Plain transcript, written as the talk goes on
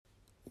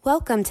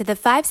Welcome to the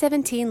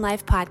 517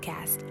 Life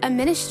Podcast, a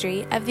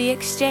ministry of The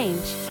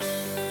Exchange.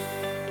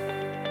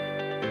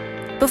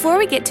 Before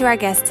we get to our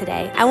guest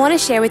today, I want to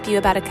share with you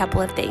about a couple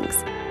of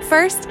things.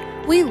 First,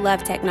 we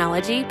love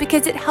technology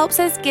because it helps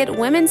us get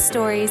women's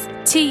stories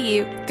to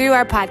you through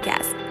our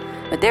podcast.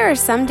 But there are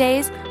some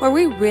days where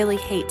we really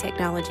hate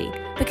technology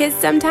because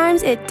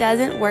sometimes it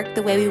doesn't work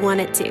the way we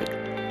want it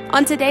to.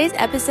 On today's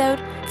episode,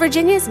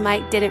 Virginia's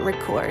mic didn't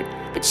record,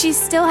 but she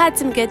still had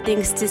some good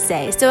things to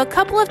say, so a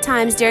couple of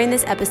times during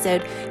this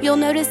episode, you'll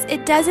notice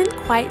it doesn't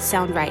quite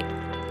sound right.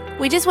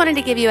 We just wanted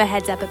to give you a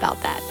heads up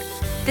about that.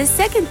 The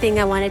second thing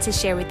I wanted to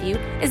share with you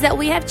is that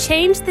we have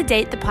changed the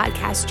date the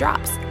podcast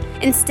drops.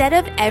 Instead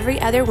of every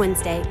other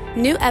Wednesday,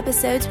 new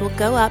episodes will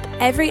go up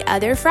every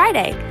other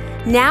Friday.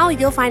 Now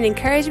you'll find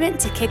encouragement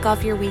to kick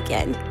off your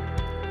weekend.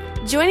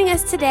 Joining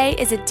us today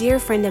is a dear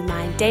friend of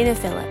mine, Dana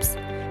Phillips.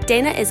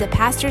 Dana is a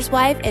pastor's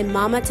wife and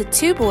mama to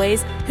 2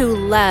 boys who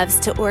loves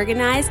to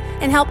organize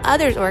and help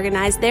others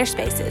organize their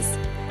spaces.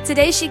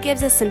 Today she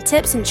gives us some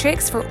tips and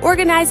tricks for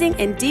organizing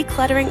and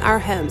decluttering our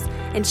homes,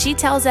 and she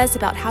tells us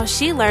about how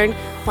she learned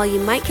while you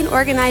might can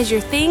organize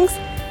your things,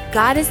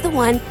 God is the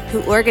one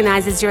who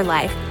organizes your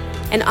life.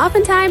 And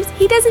oftentimes,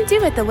 He doesn't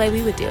do it the way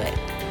we would do it.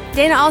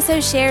 Dana also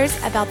shares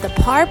about the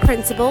PAR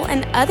principle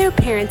and other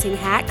parenting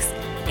hacks,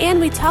 and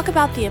we talk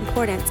about the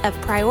importance of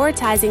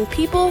prioritizing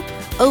people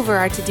over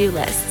our to-do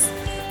lists.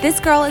 This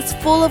girl is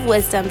full of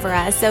wisdom for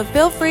us, so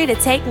feel free to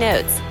take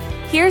notes.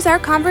 Here's our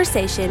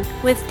conversation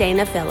with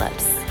Dana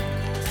Phillips.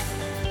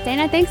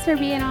 Dana, thanks for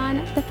being on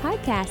the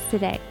podcast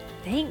today.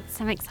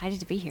 Thanks. I'm excited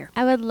to be here.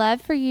 I would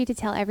love for you to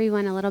tell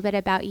everyone a little bit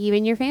about you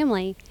and your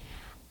family.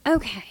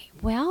 Okay.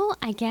 Well,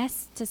 I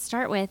guess to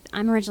start with,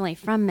 I'm originally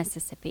from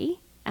Mississippi.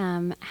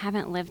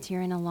 Haven't lived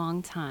here in a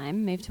long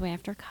time. Moved away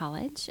after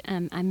college.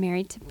 I'm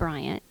married to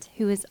Bryant,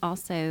 who is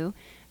also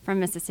from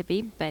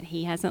Mississippi, but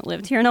he hasn't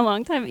lived here in a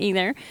long time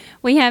either.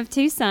 We have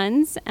 2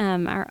 sons.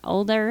 Our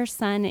older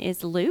son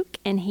is Luke,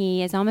 and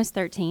he is almost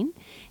 13.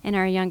 And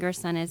our younger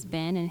son is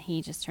Ben, and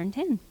he just turned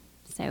 10.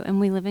 And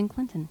we live in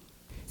Clinton.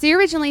 So you're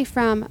originally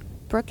from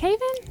Brookhaven?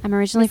 I'm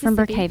originally from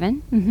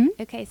Brookhaven. Mm-hmm.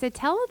 Okay, so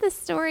tell the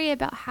story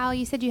about how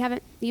you said you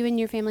and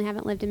your family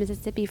haven't lived in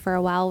Mississippi for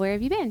a while. Where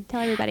have you been?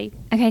 Tell everybody.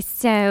 Okay,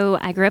 so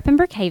I grew up in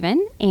Brookhaven,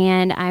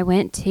 and I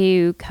went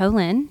to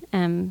Colin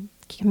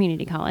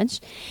Community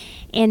College.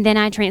 And then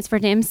I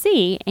transferred to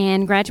MC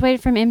and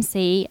graduated from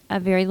MC a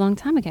very long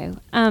time ago,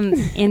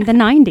 in the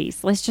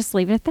 90s. Let's just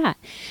leave it at that.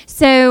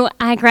 So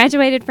I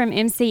graduated from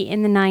MC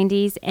in the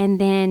 90s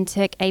and then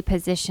took a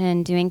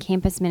position doing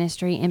campus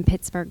ministry in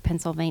Pittsburgh,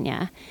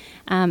 Pennsylvania,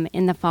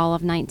 in the fall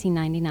of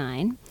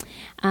 1999.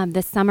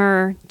 The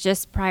summer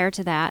just prior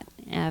to that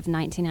of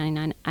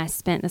 1999, I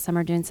spent the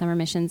summer doing summer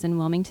missions in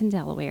Wilmington,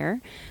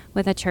 Delaware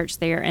with a church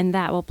there, and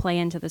that will play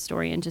into the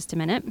story in just a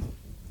minute.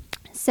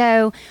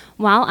 So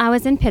while I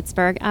was in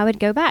Pittsburgh, I would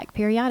go back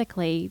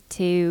periodically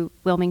to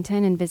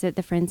Wilmington and visit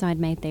the friends I'd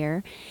made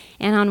there.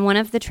 And on one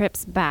of the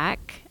trips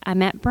back, I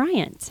met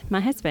Bryant,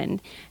 my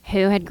husband,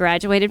 who had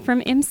graduated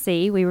from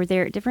MC. We were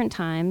there at different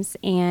times.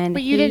 And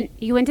but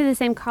you went to the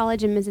same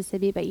college in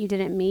Mississippi, but you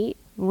didn't meet?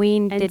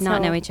 We did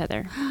not know each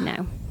other.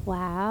 No.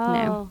 Wow.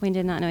 No, we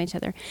did not know each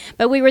other.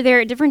 But we were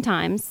there at different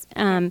times.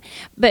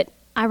 But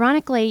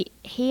ironically,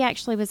 he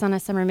actually was on a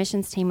summer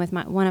missions team with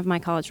one of my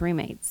college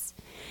roommates.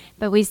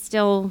 But we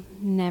still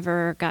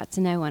never got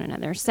to know one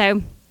another.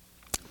 So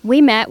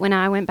we met when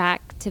I went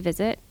back to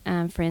visit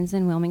friends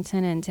in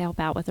Wilmington and to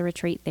help out with a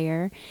retreat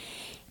there.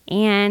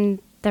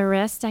 And the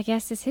rest, I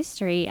guess, is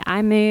history.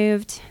 I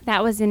moved,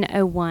 that was in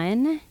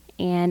 2001,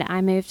 and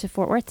I moved to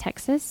Fort Worth,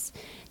 Texas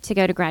to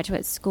go to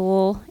graduate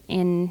school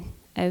in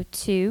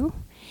 2002.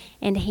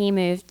 And he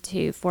moved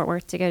to Fort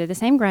Worth to go to the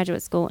same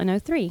graduate school in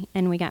 2003.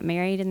 And we got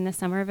married in the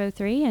summer of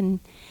 2003, and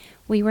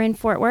we were in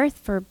Fort Worth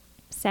for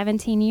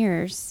 17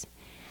 years.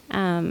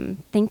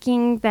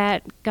 Thinking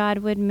that God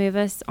would move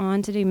us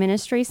on to do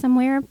ministry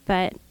somewhere,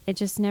 but it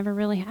just never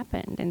really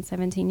happened in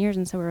 17 years.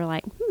 And so we were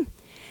like,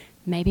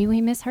 maybe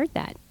we misheard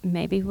that.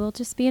 Maybe we'll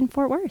just be in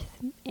Fort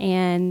Worth.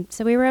 And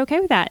so we were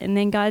okay with that. And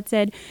then God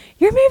said,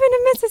 you're moving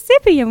to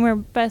Mississippi. And we're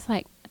both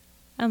like,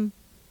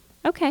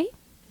 okay.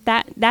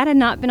 That had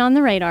not been on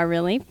the radar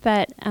really.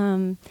 But,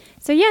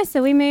 so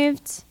we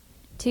moved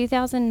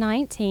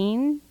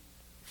 2019,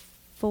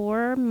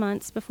 4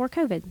 months before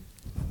COVID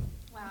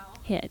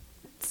hit.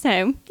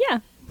 So, yeah,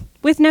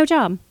 with no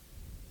job.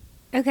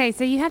 Okay,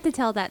 so you have to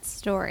tell that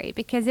story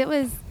because it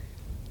was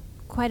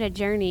quite a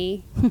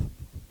journey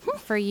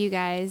for you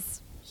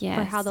guys. Yes.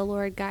 For how the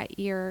Lord got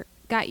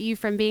you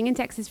from being in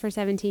Texas for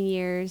 17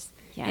 years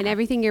and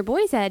everything your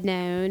boys had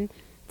known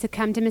to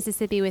come to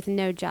Mississippi with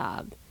no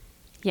job.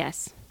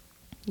 Yes.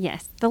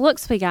 The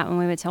looks we got when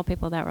we would tell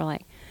people that were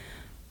like,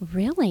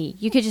 really?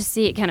 You could just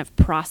see it kind of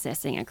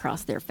processing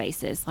across their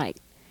faces, like,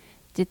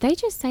 did they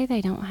just say they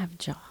don't have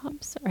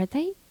jobs? Are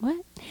they,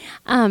 what?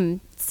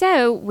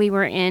 So we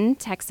were in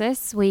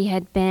Texas. We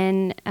had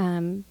been,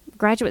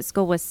 graduate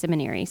school was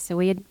seminary. So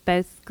we had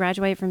both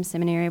graduated from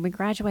seminary. We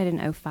graduated in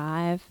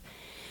 2005.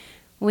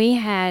 We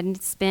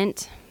had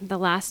spent the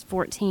last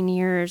 14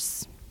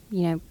 years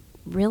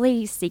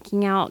really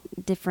seeking out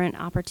different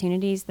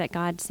opportunities that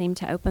God seemed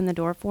to open the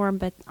door for,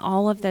 but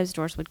all of those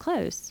doors would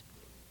close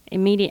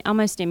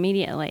almost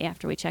immediately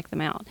after we checked them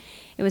out.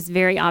 It was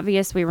very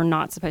obvious we were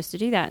not supposed to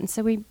do that. And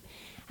so we,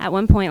 at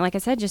one point, like I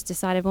said, just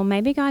decided, well,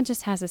 maybe God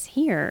just has us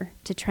here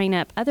to train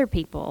up other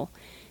people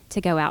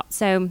to go out.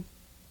 So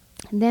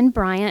then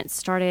Bryant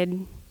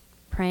started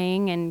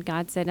praying, and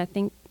God said, I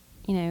think,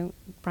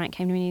 Bryant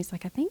came to me and he's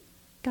like, I think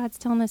God's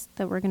telling us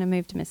that we're going to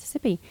move to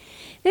Mississippi.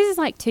 This is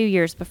like 2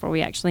 years before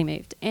we actually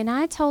moved. And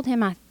I told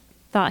him I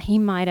thought he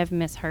might have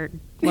misheard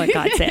what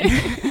God said.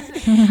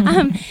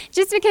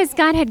 Just because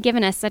God had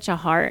given us such a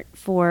heart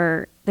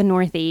for the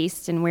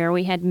Northeast and where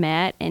we had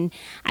met. And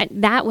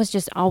that was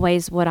just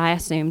always what I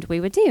assumed we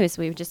would do, is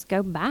we would just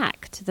go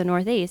back to the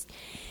Northeast.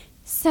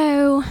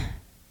 So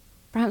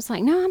Brian was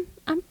like, no,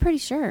 I'm pretty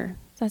sure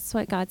that's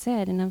what God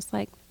said. And I was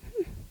like,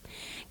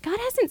 God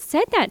hasn't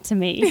said that to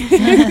me.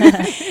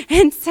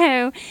 And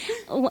so,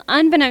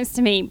 unbeknownst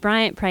to me,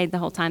 Bryant prayed the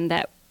whole time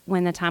that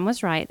when the time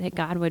was right, that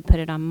God would put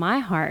it on my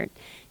heart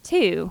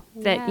too,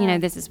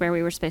 that, this is where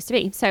we were supposed to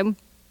be. So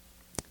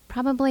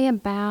probably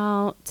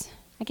about,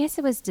 I guess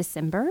it was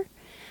December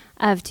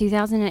of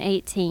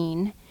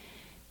 2018,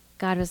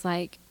 God was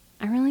like,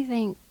 I really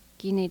think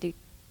you need to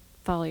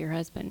follow your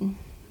husband,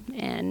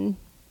 and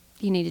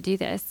you need to do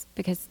this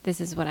because this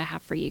is what I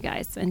have for you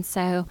guys. And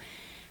so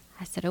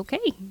I said,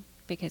 okay,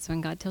 because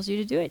when God tells you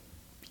to do it,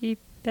 you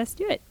best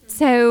do it.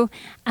 So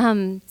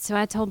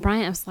I told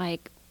Bryant, I was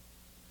like,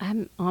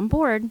 I'm on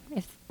board.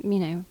 If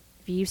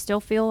you still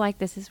feel like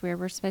this is where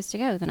we're supposed to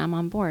go, then I'm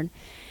on board.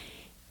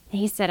 And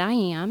he said, I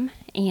am.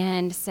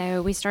 And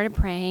so we started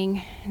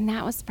praying, and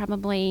that was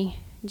probably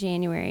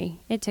January.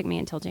 It took me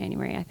until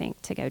January, I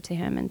think, to go to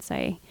him and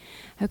say,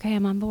 okay,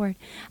 I'm on board.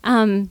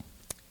 And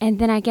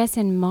then I guess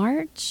in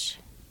March,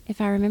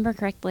 if I remember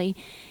correctly,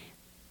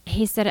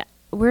 he said,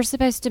 we're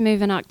supposed to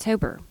move in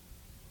October.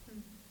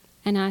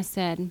 And I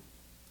said,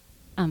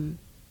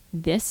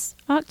 this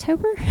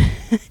October?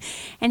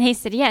 And he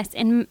said, yes.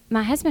 And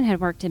my husband had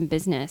worked in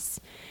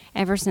business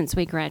ever since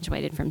we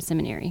graduated from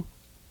seminary.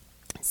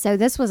 So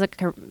this was a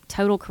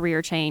total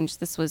career change.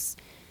 This was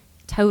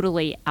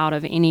totally out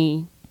of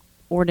any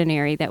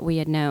ordinary that we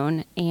had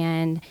known.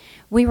 And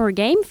we were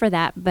game for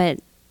that. But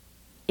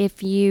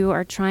if you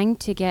are trying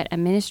to get a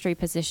ministry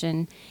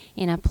position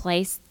in a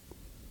place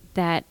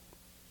that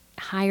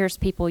hires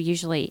people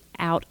usually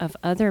out of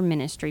other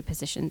ministry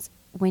positions,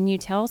 when you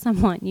tell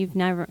someone you've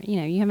never,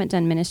 you haven't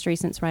done ministry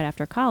since right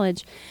after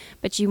college,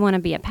 but you want to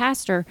be a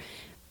pastor,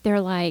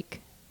 they're like,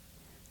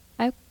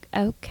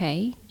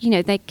 okay.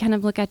 They kind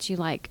of look at you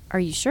like, are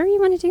you sure you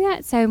want to do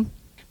that? So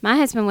my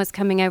husband was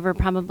coming over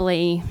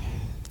probably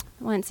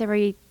once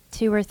every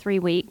 2 or 3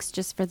 weeks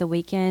just for the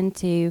weekend.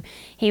 He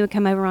would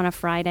come over on a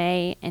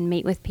Friday and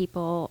meet with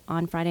people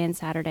on Friday and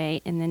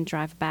Saturday and then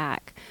drive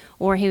back.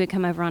 Or he would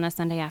come over on a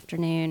Sunday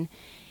afternoon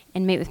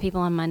and meet with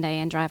people on Monday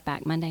and drive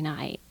back Monday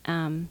night.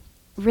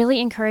 Really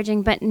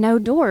encouraging, but no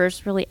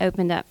doors really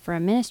opened up for a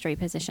ministry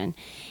position.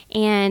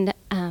 And,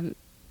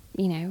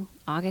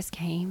 August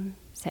came,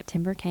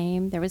 September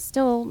came, there was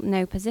still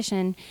no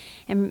position.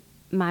 And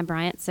my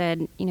Bryant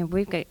said,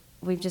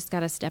 we've just got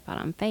to step out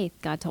on faith.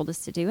 God told us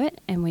to do it,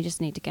 and we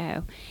just need to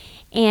go.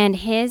 And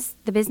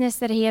the business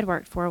that he had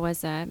worked for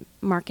was a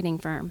marketing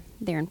firm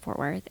there in Fort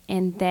Worth.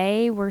 And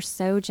they were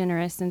so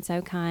generous and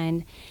so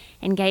kind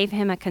and gave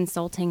him a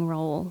consulting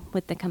role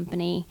with the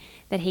company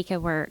that he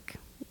could work,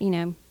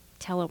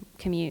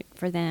 telecommute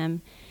for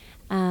them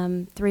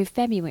through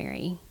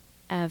February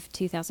of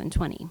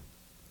 2020.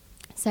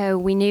 So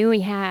we knew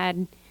we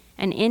had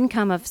an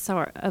income of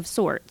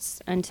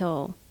sorts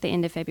until the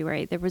end of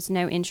February. There was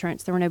no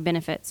insurance. There were no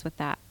benefits with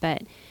that,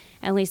 but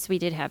at least we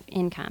did have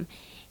income.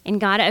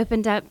 And God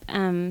opened up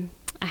a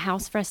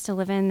house for us to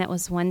live in that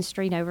was one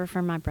street over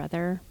from my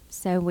brother.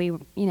 So we,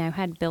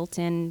 had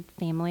built-in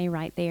family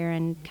right there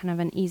and kind of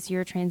an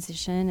easier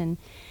transition, and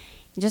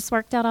just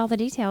worked out all the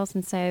details.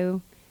 And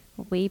so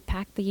we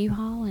packed the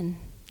U-Haul and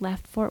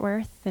left Fort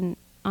Worth and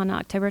on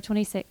October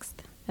 26th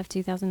of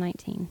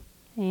 2019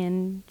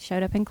 and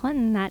showed up in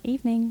Clinton that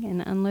evening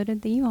and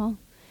unloaded the U-Haul.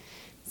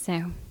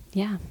 So,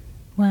 yeah.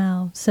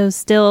 Wow. So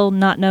still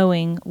not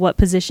knowing what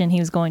position he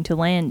was going to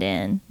land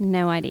in.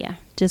 No idea.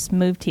 Just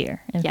moved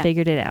here and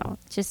figured it out.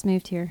 Just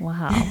moved here.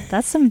 Wow.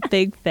 That's some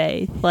big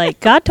faith. Like,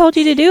 God told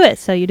you to do it,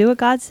 so you do what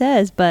God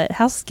says. But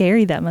how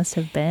scary that must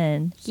have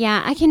been.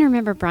 Yeah, I can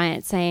remember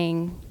Bryant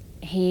saying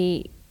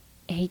he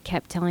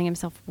kept telling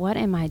himself, what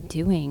am I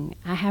doing?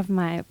 I have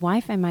my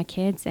wife and my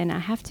kids, and I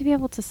have to be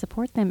able to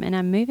support them, and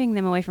I'm moving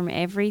them away from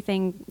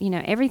everything,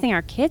 everything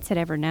our kids had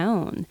ever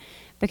known,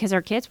 because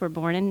our kids were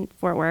born in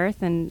Fort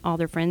Worth and all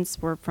their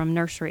friends were from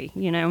nursery,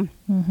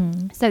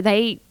 Mm-hmm. So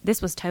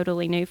this was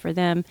totally new for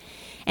them.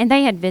 And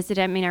they had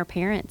visited, our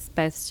parents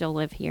both still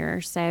live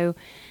here. So,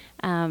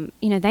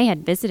 they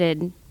had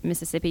visited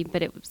Mississippi,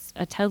 but it was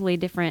a totally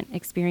different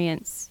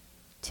experience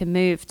to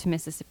move to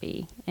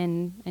Mississippi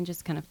and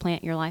just kind of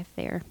plant your life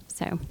there.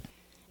 So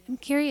I'm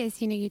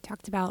curious, you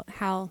talked about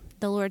how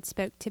the Lord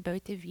spoke to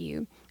both of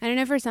you. I don't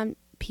know, for some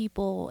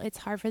people, it's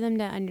hard for them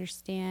to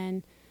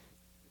understand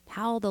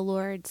how the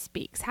Lord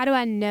speaks. How do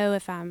I know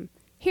if I'm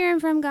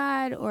hearing from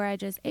God, or I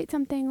just ate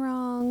something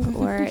wrong,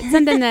 or it's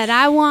something that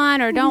I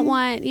want or don't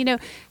want?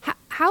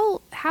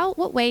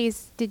 What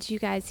ways did you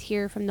guys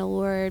hear from the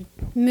Lord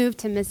move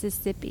to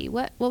Mississippi?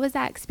 What was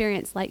that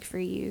experience like for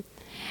you?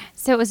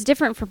 So it was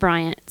different for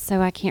Bryant,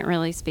 so I can't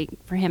really speak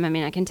for him. I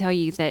mean, I can tell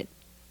you that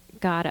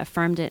God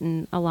affirmed it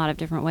in a lot of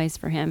different ways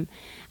for him.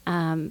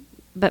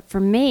 But for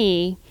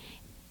me,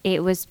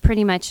 it was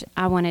pretty much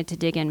I wanted to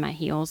dig in my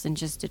heels and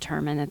just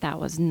determine that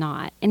was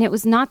not. And it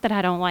was not that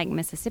I don't like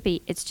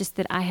Mississippi. It's just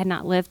that I had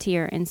not lived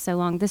here in so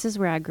long. This is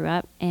where I grew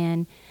up,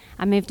 and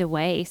I moved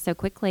away so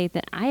quickly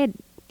that I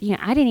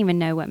didn't even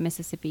know what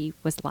Mississippi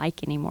was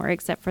like anymore,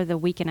 except for the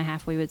week and a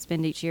half we would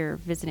spend each year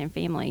visiting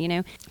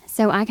family,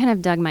 So I kind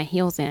of dug my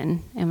heels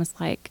in and was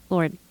like,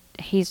 Lord,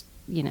 he's,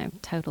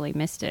 totally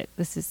missed it.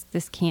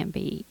 This can't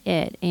be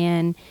it.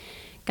 And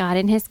God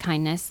in his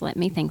kindness let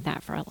me think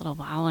that for a little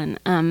while and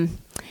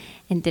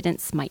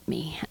didn't smite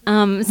me.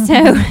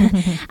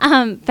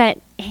 But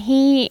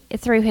he,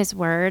 through his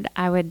word,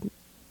 I would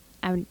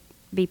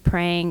be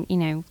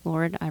praying,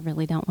 Lord, I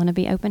really don't want to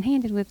be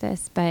open-handed with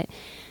this, but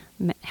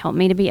help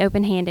me to be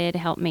open-handed.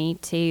 Help me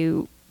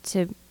to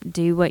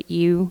do what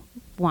you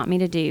want me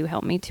to do.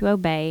 Help me to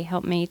obey.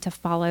 Help me to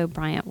follow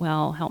Bryant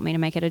well. Help me to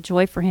make it a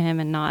joy for him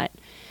and not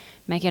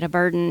make it a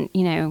burden,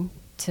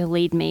 to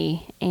lead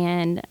me.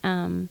 And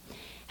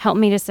help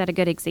me to set a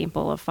good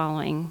example of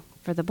following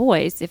for the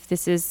boys. If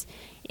this is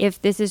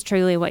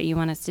truly what you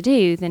want us to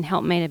do, then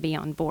help me to be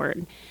on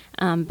board.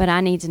 But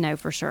I need to know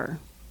for sure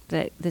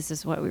that this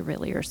is what we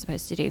really are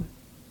supposed to do.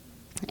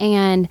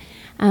 And,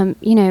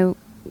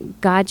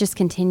 God just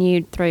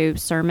continued through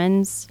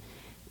sermons,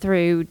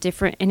 through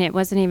different, and it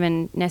wasn't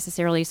even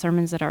necessarily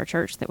sermons at our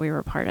church that we were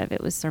a part of.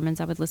 It was sermons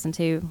I would listen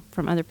to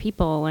from other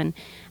people. And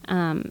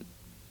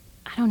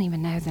I don't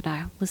even know that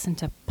I listen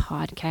to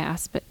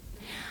podcasts, but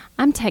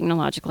I'm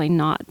technologically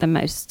not the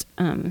most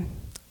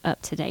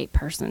up-to-date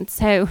person.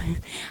 So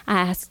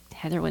I asked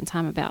Heather one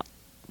time about,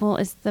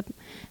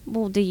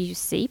 do you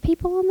see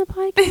people on the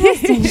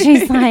podcast? And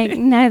she's like,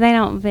 no, they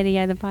don't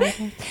video the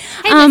podcast.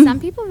 Hey, but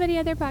some people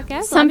video their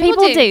podcast. Some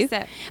people do.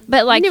 So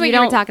but like you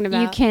don't, were talking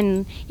about.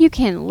 You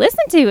can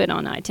listen to it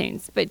on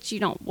iTunes, but you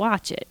don't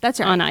watch it. That's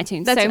right. On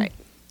iTunes. That's right.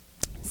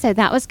 So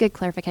that was good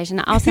clarification.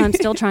 Also, I'm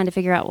still trying to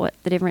figure out what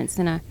the difference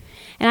and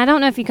I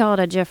don't know if you call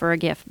it a GIF or a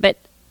GIF, but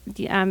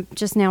I'm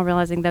just now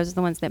realizing those are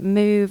the ones that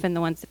move and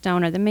the ones that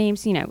don't are the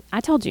memes. I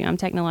told you I'm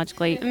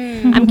technologically,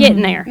 I'm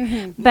getting there,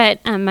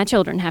 but my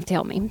children have to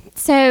help me.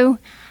 So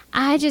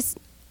I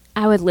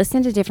would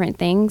listen to different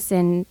things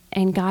and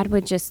God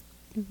would just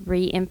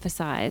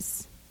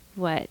re-emphasize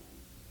what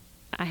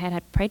I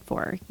had prayed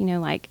for,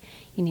 like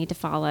you need to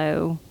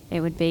follow.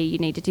 It would be, you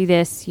need to do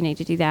this, you need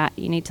to do that,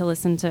 you need to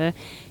listen to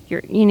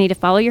you need to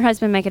follow your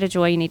husband, make it a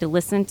joy, you need to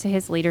listen to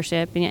his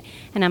leadership.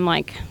 And I'm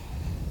like,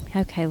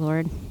 okay,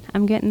 Lord,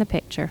 I'm getting the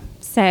picture.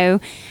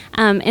 So,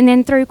 and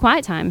then through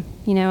quiet time,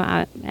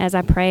 as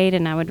I prayed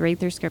and I would read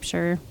through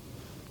scripture.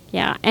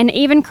 Yeah. And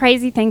even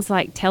crazy things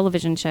like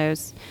television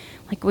shows.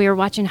 Like we were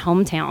watching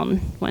Hometown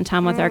one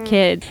time with our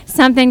kids.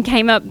 Something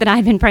came up that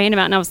I'd been praying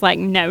about, and I was like,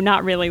 no,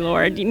 not really,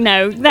 Lord.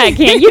 No,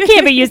 you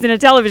can't be using a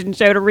television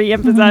show to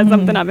re-emphasize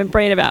something I've been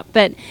praying about.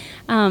 But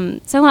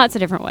so lots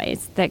of different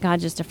ways that God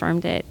just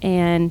affirmed it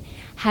and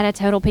had a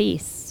total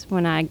peace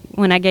when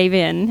I gave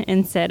in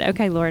and said,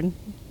 okay, Lord,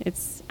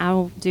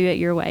 I'll do it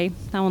your way.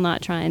 I will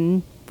not try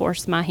and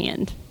force my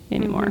hand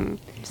anymore. Mm-hmm.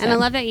 So. And I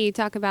love that you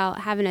talk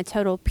about having a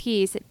total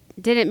peace. It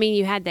didn't mean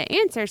you had the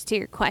answers to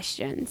your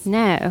questions.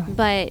 No.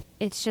 But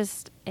it's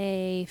just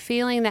a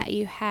feeling that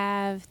you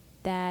have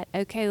that,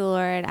 okay,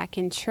 Lord, I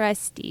can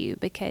trust you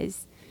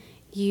because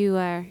you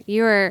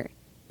are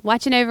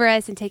watching over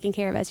us and taking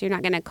care of us. You're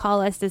not going to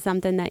call us to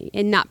something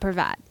and not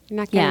provide. You're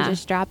not going to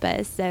just drop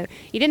us. So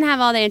you didn't have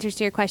all the answers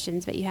to your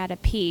questions, but you had a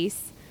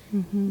peace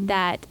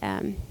that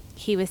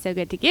he was so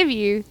good to give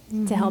you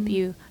to help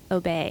you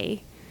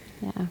obey.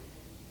 Yeah.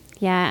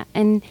 Yeah.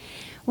 And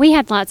we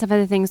had lots of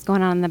other things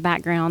going on in the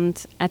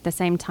background at the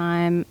same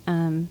time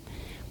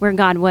where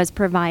God was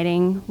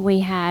providing. We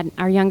had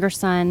our younger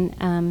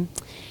son.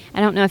 I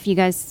don't know if you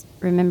guys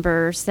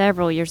remember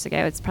several years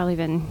ago. It's probably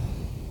been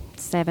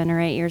 7 or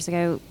 8 years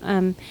ago.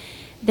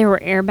 There were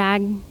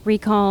airbag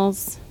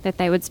recalls that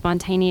they would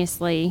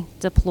spontaneously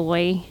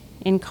deploy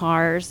in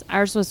cars.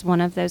 Ours was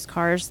one of those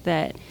cars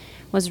that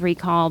was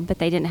recalled, but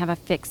they didn't have a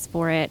fix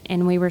for it.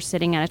 And we were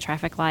sitting at a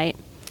traffic light,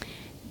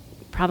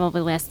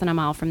 probably less than a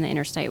mile from the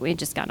interstate. We had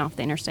just gotten off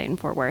the interstate in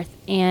Fort Worth,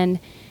 and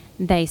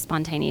they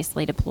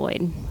spontaneously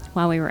deployed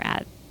while we were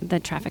at the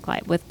traffic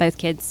light with both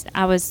kids.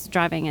 I was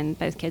driving, and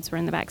both kids were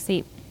in the back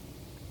seat.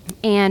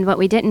 And what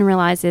we didn't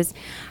realize is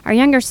our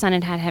younger son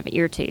had to have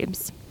ear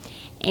tubes.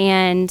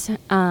 And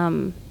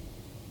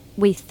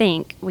we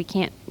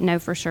can't know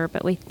for sure,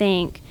 but we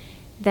think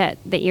that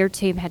the ear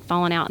tube had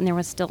fallen out and there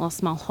was still a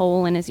small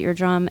hole in his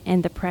eardrum,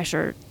 and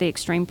the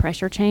extreme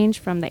pressure change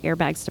from the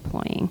airbags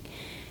deploying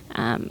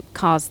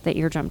caused the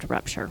eardrum to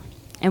rupture.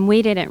 And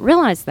we didn't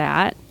realize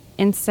that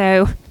And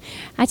so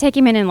I take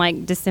him in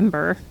like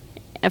December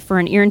for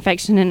an ear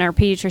infection, and our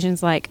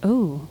pediatrician's like,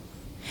 "Oh,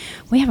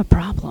 we have a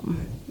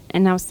problem."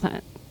 And I was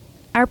like,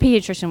 our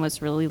pediatrician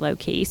was really low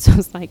key. So I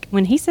was like,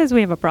 when he says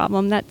we have a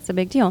problem, that's a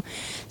big deal.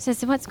 So I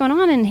said, "What's going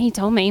on?" And he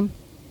told me,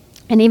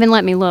 and even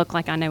let me look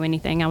like I know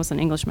anything. I was an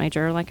English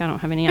major. Like, I don't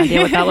have any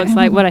idea what that looks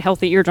like, what a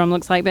healthy eardrum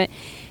looks like. But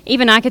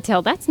even I could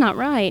tell that's not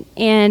right.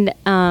 And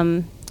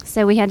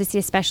so we had to see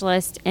a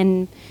specialist,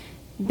 and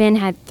Ben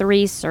had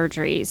 3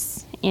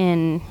 surgeries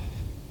in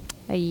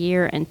a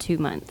year and 2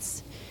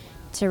 months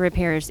to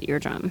repair his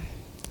eardrum.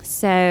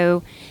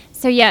 So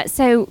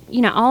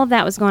all of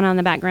that was going on in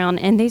the background,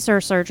 and these are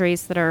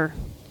surgeries that are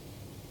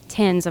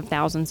tens of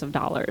thousands of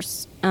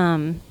dollars.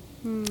 And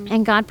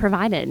God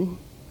provided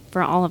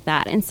for all of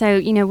that. And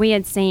so, we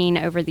had seen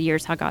over the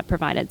years how God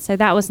provided. So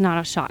that was not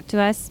a shock to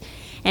us.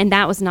 And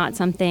that was not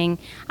something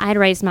I had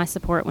raised my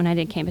support when I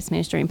did campus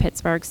ministry in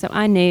Pittsburgh. So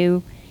I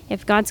knew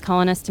if God's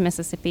calling us to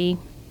Mississippi,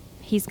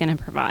 He's going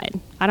to provide.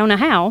 I don't know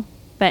how,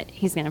 but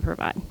He's going to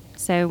provide.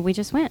 So we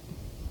just went.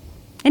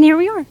 And here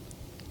we are.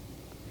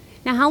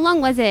 Now, how long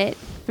was it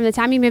from the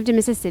time you moved to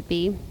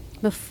Mississippi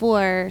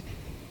before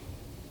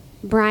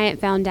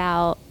Bryant found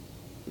out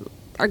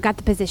or got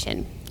the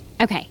position?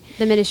 Okay.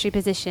 The ministry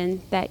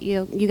position that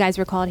you guys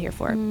were called here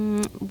for.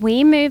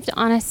 We moved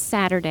on a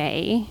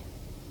Saturday,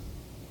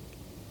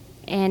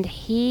 and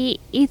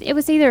it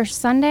was either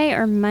Sunday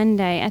or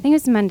Monday. I think it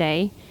was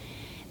Monday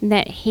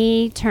that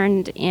he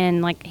turned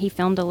in, like, he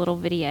filmed a little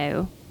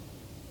video.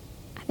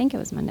 I think it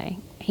was Monday.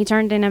 He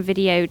turned in a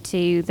video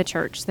to the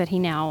church that he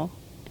now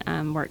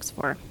works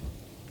for.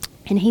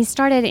 And he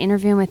started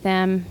interviewing with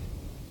them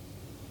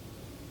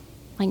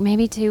like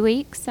maybe 2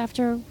 weeks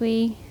after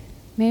we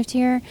moved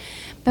here.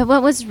 But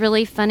what was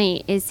really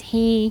funny is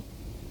he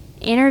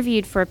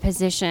interviewed for a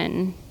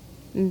position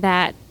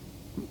that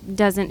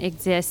doesn't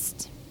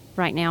exist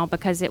right now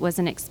because it was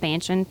an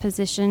expansion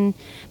position,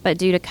 but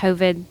due to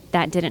COVID,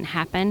 that didn't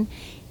happen.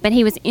 But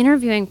he was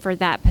interviewing for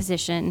that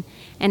position,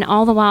 and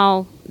all the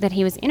while that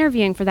he was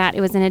interviewing for that,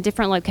 it was in a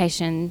different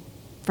location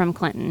from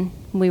Clinton.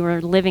 We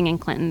were living in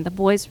Clinton. The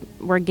boys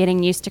were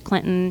getting used to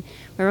Clinton.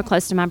 We were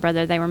close to my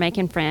brother. They were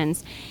making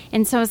friends.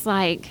 And so it's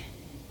like,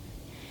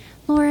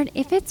 Lord,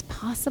 if it's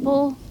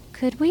possible,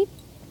 could we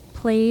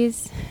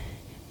please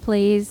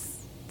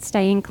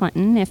stay in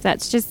Clinton? If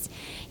that's just,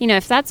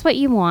 if that's what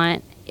you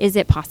want, is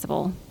it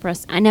possible for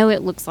us? I know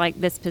it looks like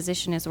this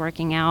position is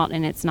working out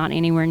and it's not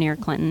anywhere near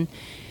Clinton,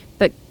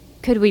 but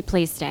could we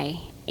please stay?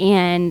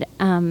 And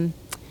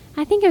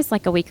I think it was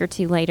like a week or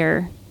two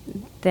later,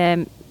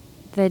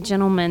 the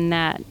gentleman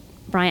that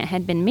Bryant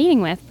had been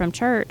meeting with from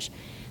church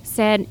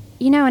said,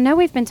 I know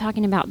we've been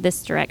talking about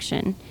this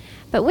direction,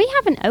 but we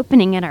have an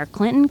opening at our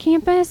Clinton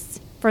campus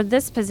for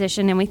this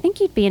position, and we think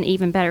you'd be an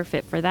even better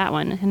fit for that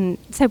one. And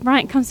so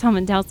Bryant comes home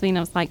and tells me, and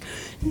I was like,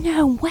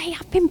 no way,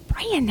 I've been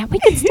praying that we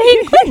could stay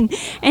in Clinton.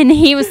 And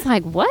he was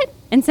like, what?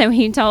 And so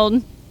he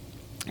told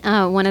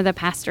one of the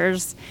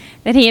pastors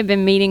that he had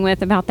been meeting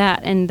with about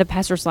that, and the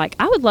pastor's like,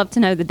 I would love to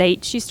know the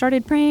date she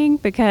started praying,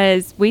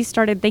 because we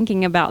started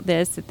thinking about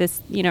this at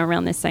this,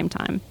 around this same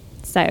time.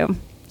 So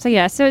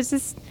it's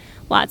just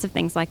lots of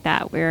things like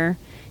that where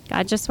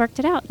God just worked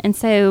it out. And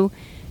so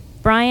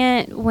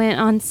Bryant went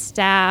on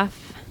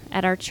staff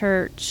at our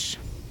church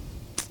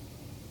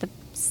the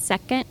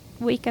second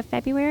week of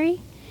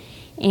February,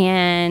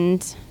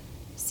 and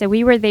so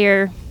we were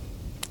there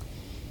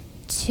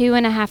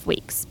 2.5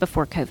 weeks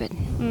before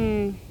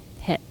COVID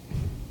hit,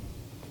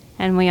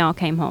 and we all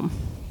came home.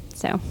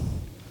 So,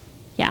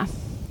 yeah.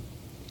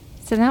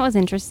 So that was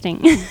interesting.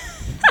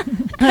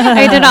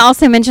 I did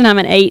also mention I'm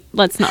an 8.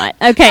 Let's not.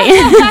 Okay.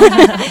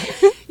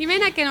 You may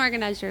not can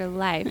organize your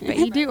life, but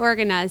you do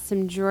organize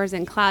some drawers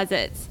and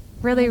closets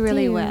really,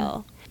 really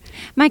well.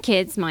 My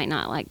kids might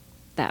not like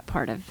that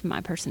part of my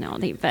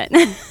personality, but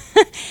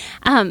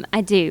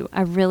I do.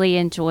 I really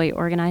enjoy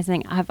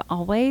organizing. I've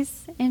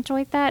always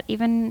enjoyed that,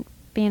 even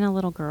being a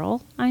little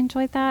girl. I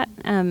enjoyed that.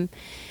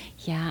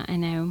 Yeah, I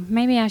know.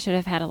 Maybe I should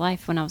have had a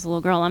life when I was a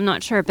little girl. I'm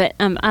not sure, but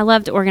I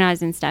loved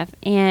organizing stuff,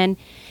 and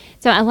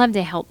so I love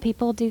to help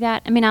people do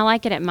that. I mean, I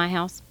like it at my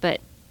house,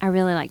 but I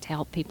really like to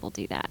help people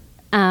do that.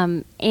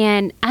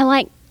 And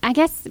I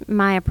guess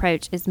my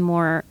approach is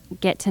more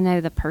get to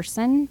know the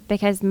person,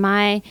 because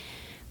my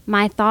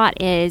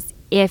thought is,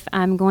 if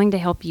I'm going to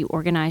help you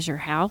organize your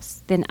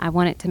house, then I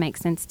want it to make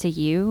sense to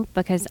you,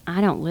 because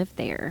I don't live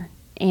there.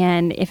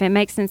 And if it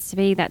makes sense to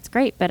me, that's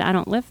great, but I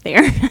don't live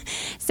there.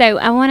 So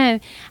I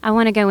want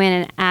to go in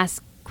and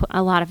ask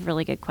a lot of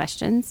really good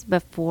questions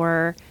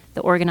before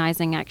the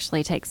organizing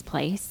actually takes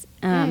place.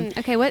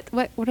 Okay, what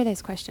are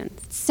those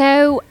questions?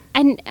 So,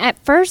 and at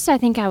first, I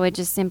think I would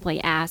just simply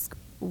ask,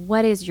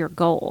 what is your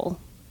goal?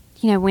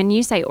 When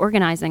you say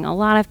organizing, a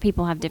lot of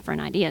people have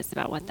different ideas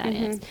about what that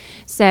is.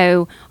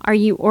 So, are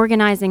you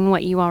organizing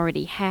what you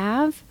already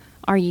have?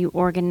 Are you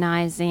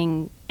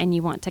organizing and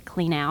you want to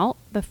clean out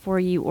before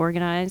you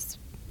organize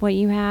what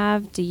you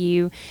have? Do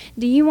you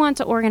want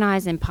to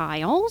organize in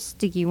piles?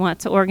 Do you want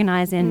to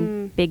organize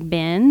in big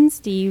bins?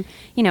 Do you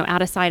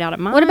out of sight, out of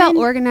mind? What about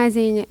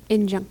organizing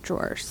in junk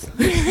drawers?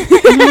 Well,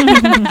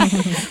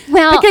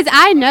 because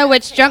I know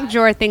which junk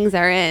drawer things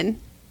are in.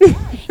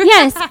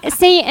 yes,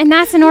 see, and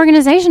that's an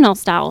organizational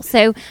style.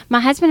 So my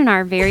husband and I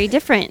are very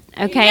different.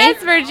 Okay,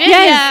 Yes,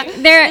 Virginia.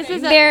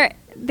 Yes,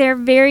 they're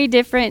very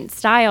different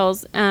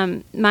styles.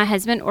 My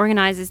husband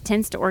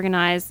tends to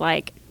organize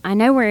like, I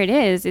know where it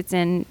is. It's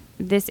in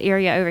this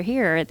area over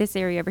here, or this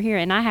area over here,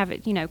 and I have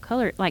it,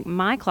 color. Like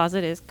my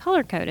closet is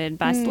color coded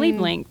by sleeve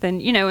length,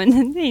 and and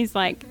then he's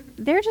like,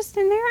 they're just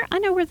in there. I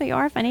know where they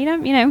are if I need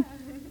them.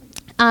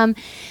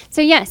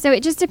 So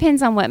it just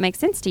depends on what makes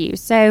sense to you.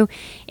 So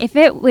if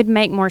it would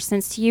make more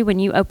sense to you when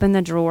you open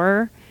the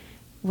drawer,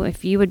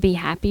 if you would be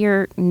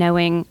happier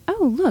knowing,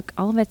 oh, look,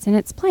 all of it's in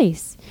its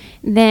place,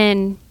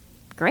 then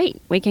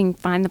great. We can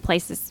find the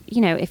places,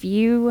 if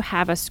you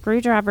have a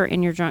screwdriver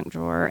in your junk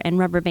drawer and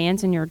rubber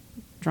bands in your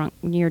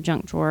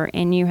junk drawer,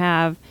 and you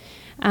have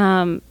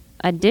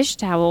a dish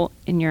towel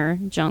in your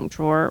junk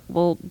drawer,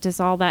 well, does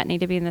all that need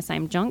to be in the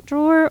same junk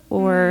drawer?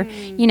 Or,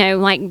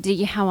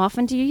 how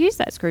often do you use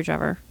that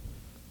screwdriver?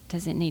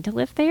 Does it need to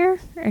live there,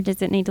 or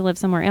does it need to live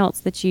somewhere else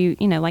that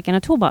like in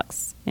a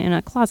toolbox, in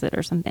a closet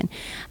or something?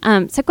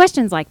 So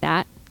questions like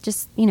that,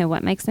 just,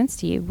 what makes sense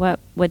to you?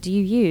 What do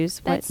you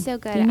use? That's so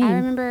good. I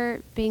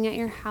remember being at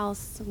your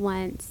house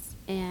once,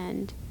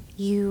 and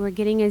you were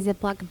getting a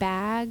Ziploc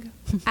bag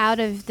out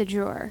of the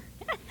drawer.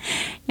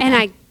 And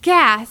I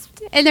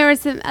gasped, and there were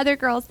some other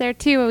girls there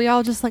too, and we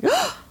all just like,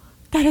 oh,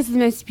 that is the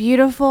most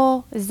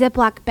beautiful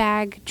Ziploc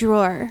bag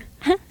drawer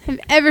I've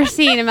ever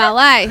seen in my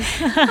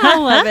life. I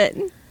love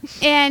it.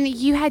 And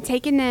you had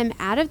taken them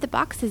out of the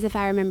boxes, if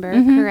I remember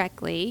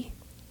correctly,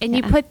 and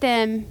you put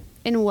them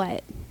in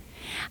what?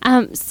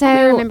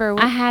 So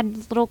I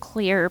had little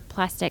clear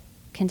plastic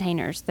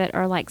containers that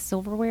are like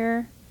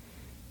silverware,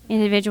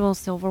 individual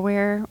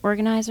silverware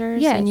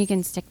organizers, and you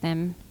can stick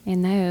them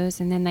in those,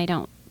 and then they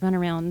don't run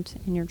around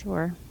in your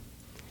drawer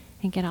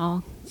and get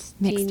all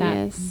mixed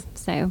up.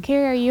 So,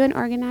 Carrie, are you an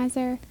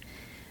organizer?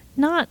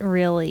 Not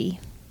really.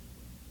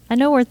 I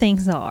know where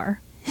things are.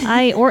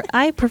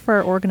 I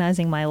prefer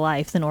organizing my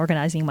life than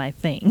organizing my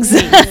things.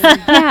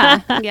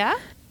 Yeah.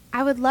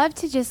 I would love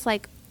to just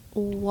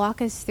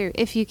walk us through,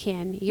 if you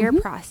can, your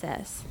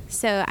process.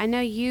 So I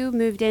know you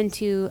moved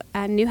into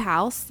a new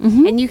house,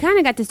 and you kind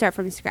of got to start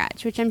from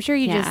scratch, which I'm sure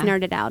you just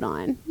nerded out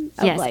on.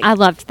 Yes, I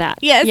loved that.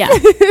 Yes.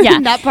 Yeah.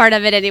 That part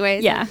of it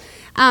anyways. Yeah.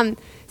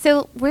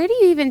 So where do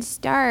you even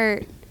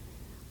start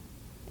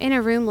in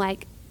a room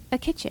like a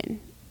kitchen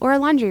or a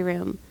laundry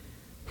room?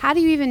 How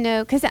do you even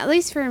know? Because at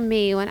least for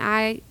me, when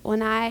I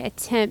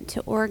attempt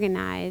to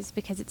organize,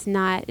 because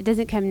it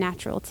doesn't come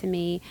natural to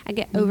me, I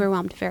get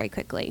overwhelmed very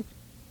quickly.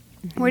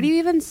 Where do you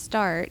even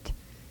start?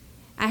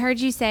 I heard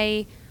you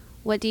say,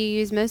 what do you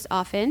use most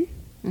often?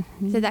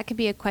 So that could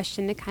be a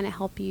question to kind of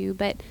help you.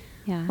 But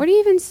where do you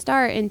even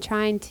start in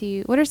trying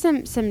to, what are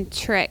some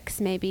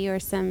tricks maybe, or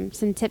some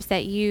tips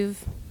that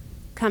you've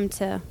come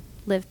to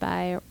live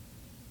by?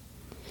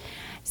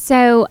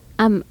 So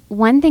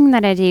one thing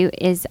that I do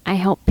is I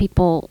help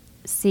people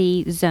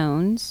see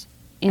zones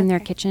in their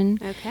kitchen.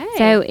 Okay.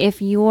 So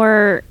if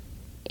your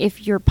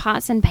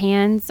pots and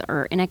pans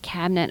are in a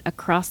cabinet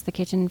across the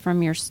kitchen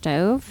from your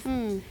stove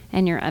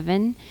and your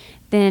oven,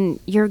 then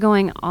you're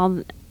going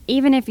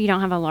even if you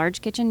don't have a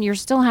large kitchen, you're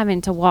still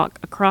having to walk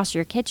across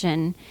your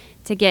kitchen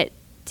to get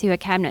to a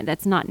cabinet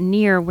that's not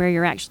near where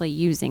you're actually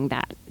using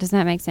that. Does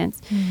that make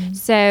sense?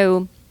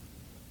 So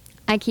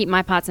I keep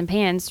my pots and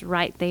pans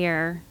right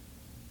there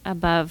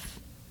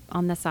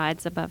on the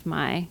sides above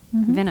my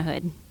vent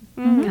hood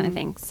kind of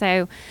thing.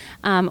 So,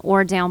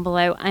 or down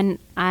below. And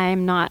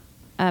I'm not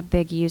a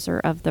big user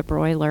of the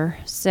broiler.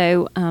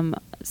 So,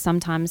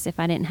 sometimes if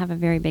I didn't have a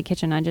very big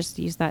kitchen, I just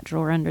use that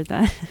drawer under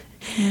the,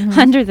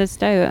 under the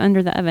stove,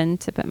 under the oven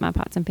to put my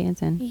pots and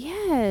pans in.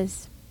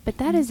 Yes. But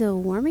that is a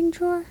warming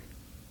drawer?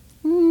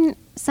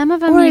 Some of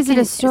them, or is it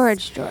a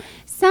storage drawer?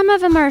 Some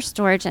of them are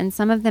storage, and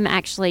some of them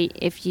actually,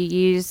 if you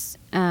use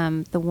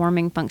the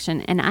warming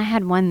function, and I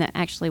had one that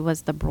actually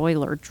was the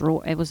broiler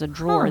drawer. It was a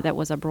drawer that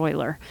was a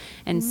broiler,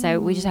 and so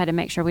we just had to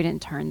make sure we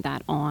didn't turn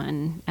that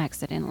on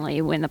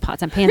accidentally when the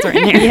pots and pans are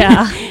in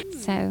there.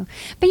 So,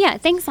 but yeah,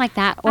 things like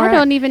that. Or, I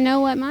don't even know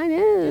what mine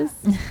is.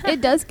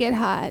 It does get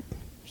hot.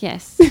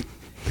 Yes.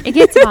 It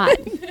gets hot.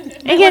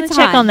 It gets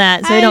check hot. on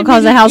that so you don't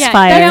cause a house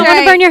fire. You don't want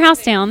to burn your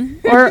house down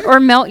or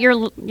melt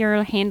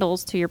your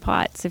handles to your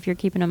pots if you're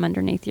keeping them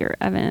underneath your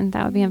oven.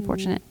 That would be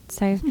unfortunate.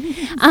 So,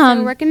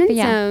 working in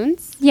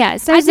zones. Yeah,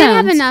 so I did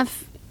have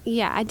enough.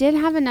 Yeah, I did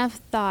have enough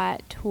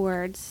thought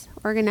towards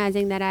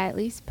organizing that I at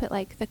least put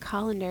the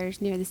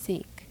colanders near the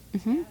sink.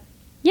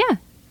 Yeah,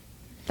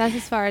 that's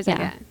as far as I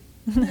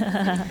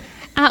got.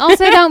 I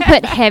also don't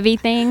put heavy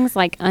things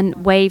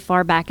way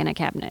far back in a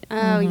cabinet.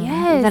 Oh,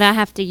 yes. That I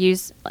have to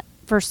use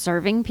for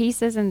serving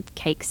pieces and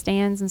cake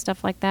stands and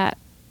stuff like that.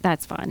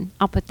 that's fun.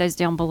 I'll put those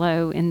down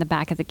below in the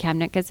back of the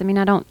cabinet because, I mean,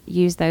 I don't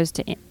use those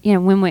to,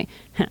 when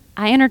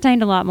I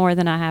entertained a lot more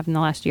than I have in the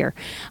last year.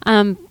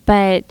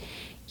 But,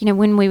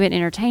 when we would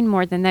entertain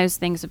more, then those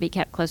things would be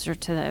kept closer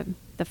to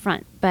the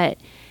front. But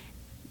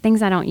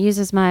things I don't use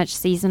as much,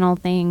 seasonal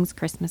things,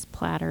 Christmas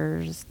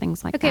platters,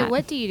 things like that. Okay,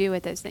 what do you do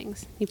with those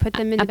things? You put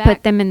them in the back? I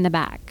put them in the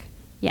back,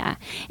 yeah.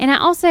 And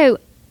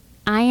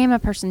I am a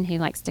person who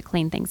likes to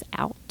clean things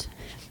out.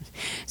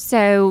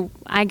 So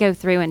I go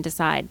through and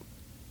decide,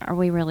 are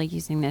we really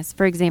using this?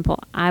 For example,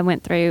 I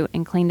went through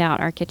and cleaned out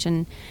our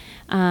kitchen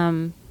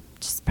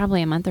just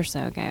probably a month or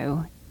so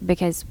ago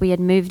because we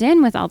had moved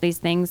in with all these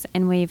things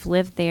and we've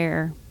lived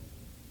there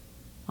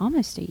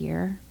almost a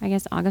year. I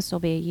guess August will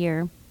be a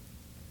year.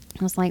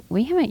 I was like,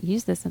 we haven't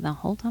used this in the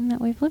whole time that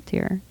we've lived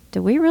here.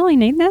 Do we really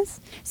need this?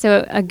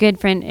 So a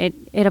good friend,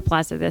 it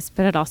applies to this,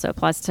 but it also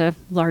applies to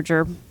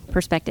larger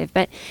perspective.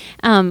 But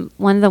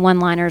one of the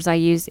one-liners I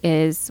use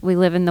is, we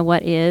live in the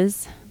what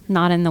is,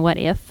 not in the what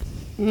if.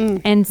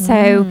 And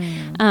so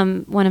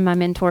one of my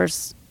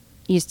mentors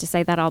used to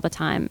say that all the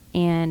time.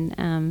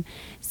 And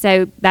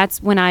so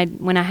that's when I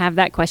have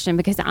that question,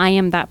 because I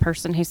am that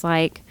person who's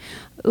like,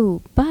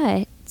 ooh,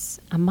 but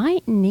I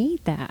might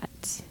need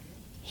that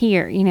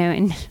here,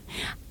 and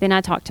then I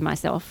talk to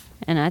myself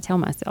and I tell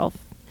myself,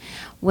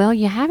 well,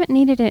 you haven't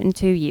needed it in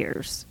 2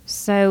 years.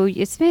 So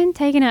it's been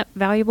taking up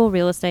valuable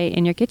real estate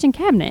in your kitchen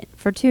cabinet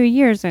for 2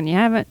 years and you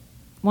haven't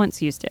once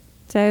used it.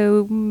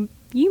 So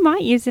you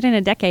might use it in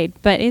a decade,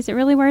 but is it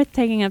really worth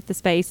taking up the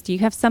space? Do you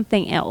have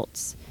something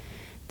else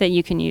that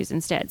you can use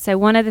instead? So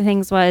one of the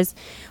things was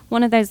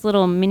one of those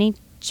little mini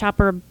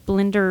chopper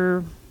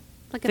blender,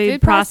 like a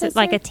food processor?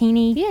 like a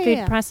teeny food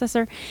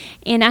processor.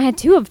 And I had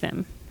 2 of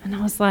them. And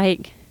I was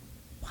like,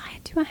 why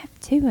do I have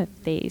 2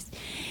 of these?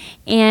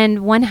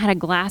 And one had a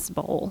glass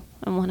bowl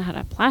and one had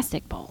a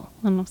plastic bowl.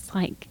 And I was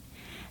like,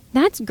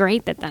 that's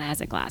great that has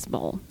a glass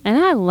bowl. And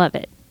I love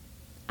it.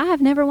 I have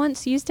never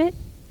once used it.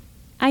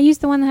 I use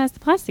the one that has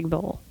the plastic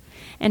bowl.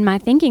 And my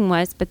thinking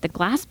was, but the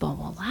glass bowl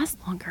will last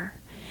longer.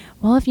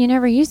 Well, if you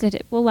never use it,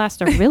 it will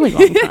last a really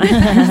long time.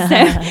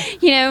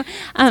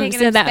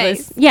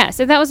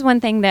 So that was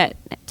one thing that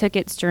took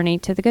its journey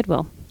to the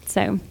Goodwill.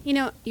 So,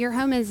 your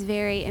home is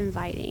very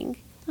inviting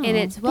and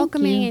it's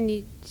welcoming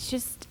and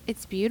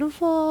it's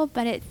beautiful,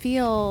 but it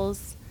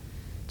feels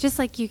just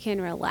like you can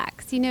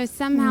relax.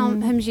 Some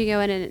homes you go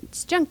in and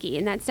it's junky,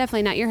 and that's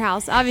definitely not your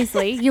house.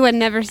 Obviously, you would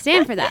never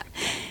stand for that.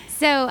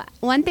 So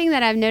one thing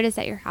that I've noticed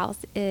at your house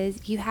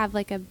is you have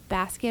like a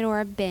basket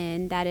or a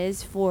bin that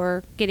is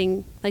for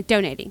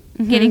donating,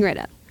 getting rid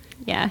of.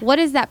 Yeah. What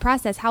is that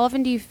process? How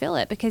often do you fill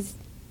it? Because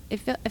I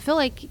feel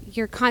like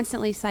you're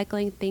constantly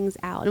cycling things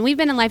out. And we've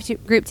been in life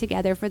group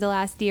together for the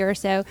last year or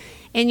so,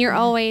 and you're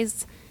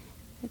always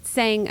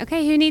saying,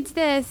 okay, who needs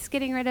this?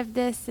 Getting rid of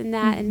this and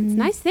that. And it's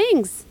nice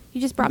things.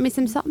 You just brought me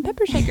some salt and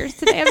pepper shakers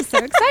today. I'm so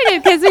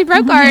excited because we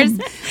broke ours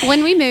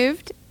when we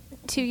moved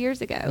 2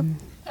 years ago.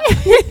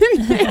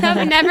 They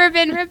have never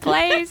been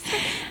replaced.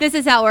 This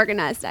is how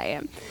organized I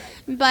am.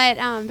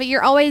 But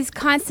you're always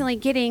constantly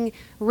getting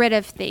rid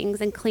of things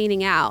and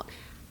cleaning out.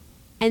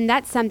 And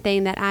that's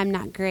something that I'm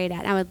not great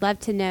at. I would love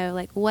to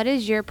know, what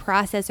is your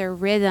process or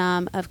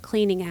rhythm of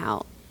cleaning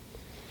out?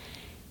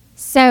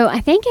 So I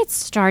think it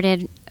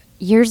started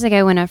years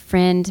ago when a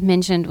friend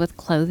mentioned with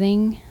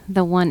clothing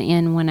the 1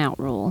 in, 1 out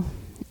rule.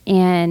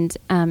 And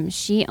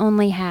she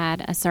only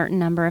had a certain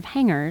number of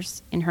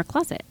hangers in her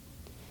closet.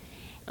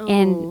 Oh,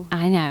 and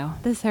I know.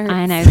 This hurts.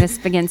 I know. This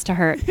begins to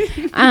hurt.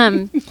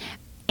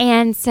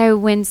 And so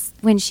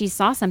when she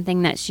saw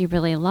something that she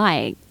really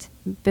liked,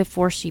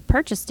 before she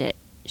purchased it,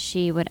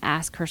 she would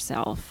ask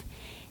herself,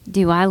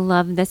 do I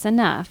love this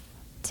enough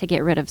to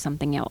get rid of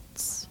something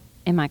else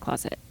in my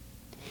closet?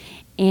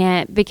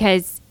 And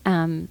because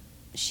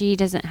she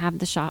doesn't have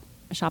the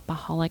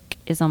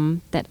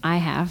shopaholicism that I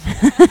have.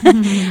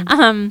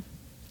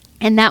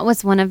 And that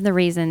was one of the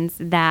reasons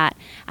that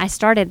I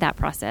started that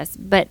process.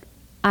 But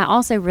I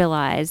also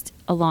realized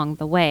along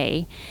the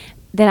way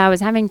that I was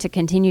having to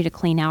continue to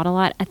clean out a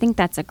lot. I think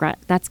that's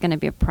going to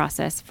be a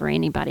process for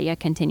anybody, a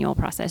continual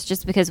process.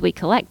 Just because we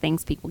collect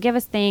things, people give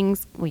us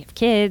things, we have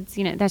kids,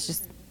 that's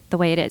just the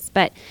way it is.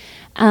 But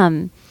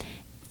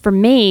for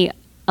me,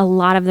 a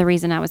lot of the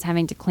reason I was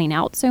having to clean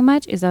out so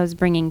much is I was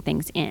bringing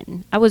things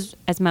in. I was,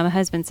 as my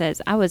husband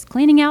says, I was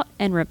cleaning out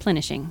and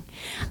replenishing.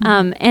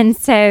 And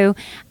so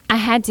I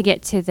had to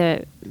get to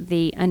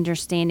the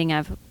understanding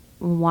of,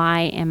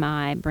 why am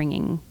I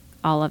bringing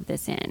all of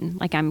this in?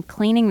 I'm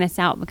cleaning this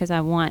out because I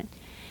want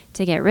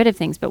to get rid of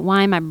things, but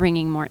why am I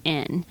bringing more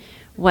in?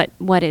 What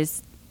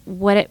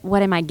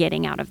am I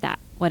getting out of that?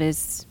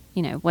 What's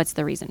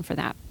the reason for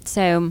that?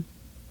 So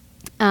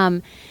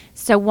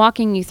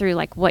walking you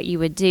through what you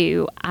would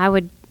do, I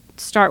would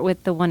start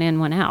with the 1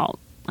 in, 1 out.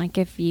 like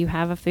if you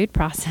have a food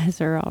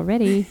processor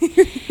already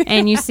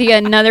and you see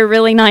another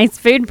really nice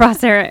food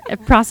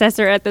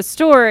processor at the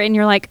store and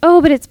you're like,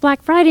 oh, but it's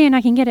Black Friday and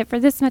I can get it for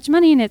this much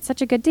money and it's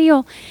such a good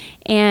deal,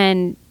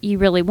 and you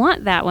really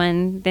want that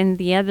one, then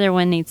the other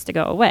one needs to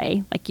go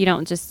away. Like you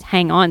don't just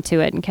hang on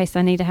to it in case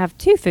I need to have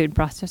 2 food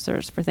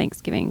processors for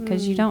Thanksgiving,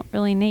 because you don't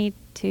really need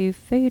 2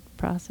 food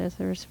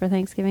processors for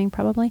Thanksgiving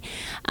probably,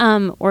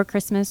 or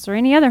Christmas or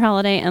any other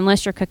holiday,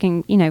 unless you're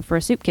cooking, for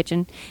a soup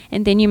kitchen,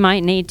 and then you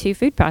might need 2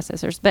 food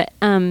processors. But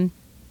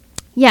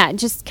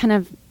just kind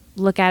of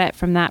look at it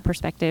from that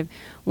perspective.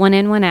 One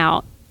in, one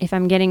out. If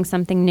I'm getting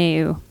something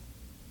new,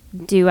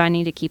 do I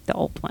need to keep the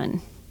old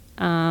one?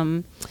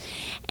 And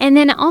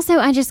then also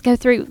I just go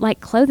through, like,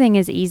 clothing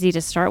is easy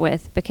to start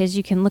with because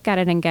you can look at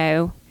it and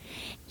go,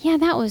 yeah,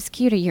 that was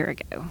cute a year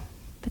ago,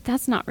 but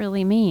that's not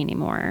really me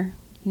anymore.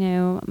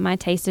 My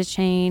taste has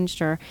changed,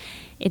 or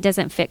it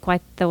doesn't fit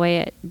quite the way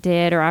it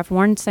did, or I've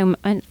worn it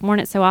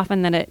so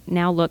often that it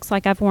now looks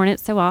like I've worn it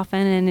so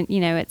often, and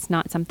it's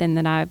not something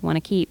that I want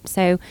to keep.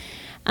 So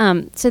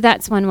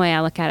that's one way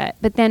I look at it.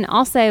 But then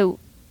also,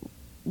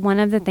 one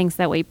of the things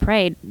that we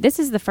prayed, this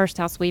is the first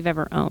house we've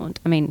ever owned.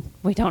 I mean,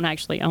 we don't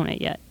actually own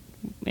it yet.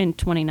 In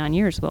 29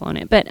 years we'll own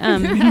it. But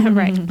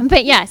right.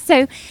 But yeah,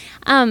 so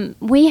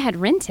we had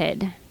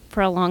rented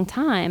for a long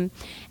time,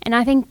 and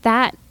I think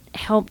that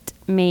helped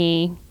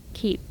me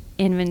keep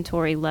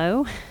inventory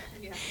low.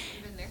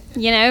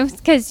 Yeah,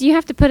 because you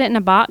have to put it in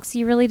a box.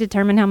 You really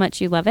determine how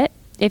much you love it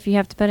if you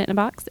have to put it in a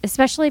box,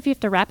 especially if you have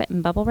to wrap it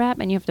in bubble wrap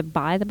and you have to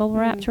buy the bubble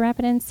wrap to wrap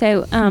it in.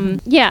 So,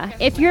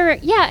 if you're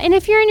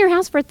in your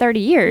house for 30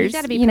 years, you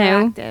got to be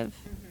proactive.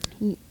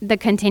 The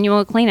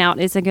continual clean out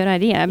is a good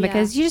idea,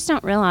 because you just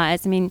don't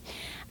realize. I mean,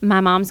 my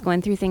mom's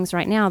going through things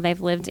right now. They've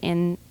lived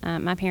in,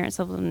 my parents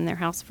have lived in their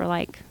house for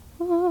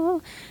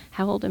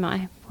how old am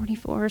I?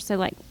 44. So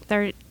like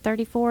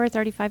 34,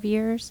 35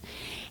 years.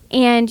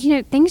 And,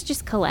 things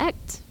just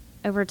collect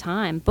over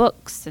time,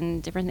 books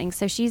and different things.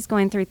 So she's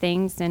going through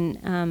things.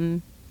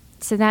 And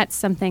so that's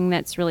something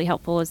that's really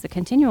helpful, is the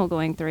continual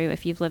going through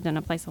if you've lived in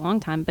a place a long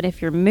time. But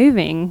if you're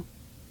moving,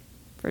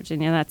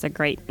 Virginia, that's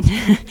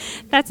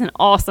that's an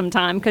awesome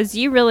time, because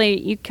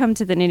you come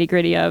to the nitty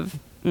gritty of,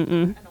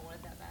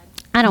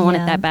 I don't want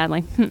it that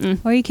badly.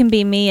 Or you can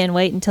be me and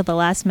wait until the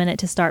last minute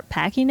to start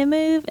packing a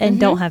move and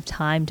don't have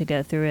time to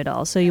go through it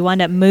all. So you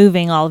wind up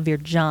moving all of your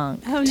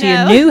junk to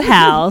your new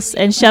house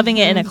and shoving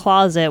it in a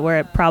closet where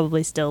it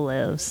probably still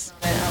lives.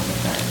 So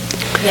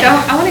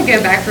I want to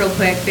go back real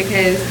quick,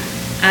 because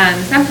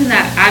something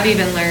that I've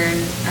even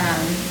learned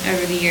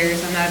over the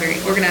years, I'm not a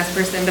very organized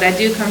person, but I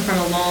do come from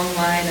a long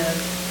line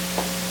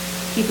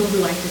of people who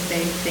like to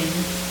save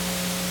things.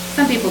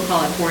 Some people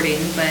call it hoarding,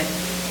 but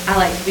I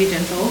like to be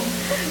gentle.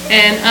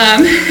 And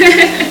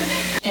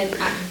and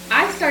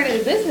I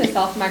started a business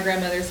off my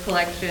grandmother's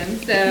collection,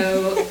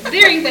 so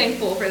very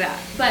thankful for that.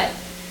 But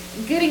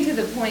getting to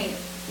the point,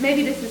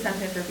 maybe this is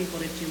something for people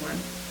to chew on,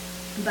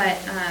 but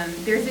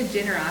there's a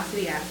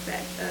generosity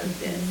aspect of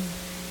this,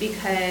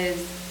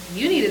 because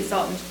you needed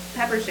salt and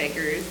pepper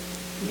shakers.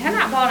 You had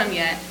not bought them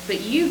yet, but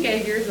you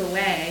gave yours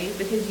away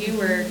because you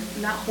were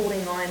not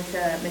holding on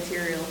to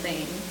material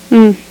things.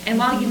 And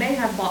while you may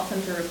have bought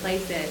some to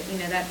replace it,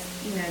 that's,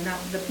 not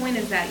the point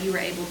is that you were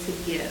able to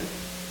give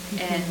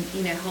and,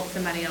 help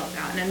somebody else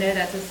out. And I know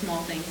that's a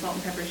small thing, salt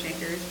and pepper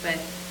shakers, but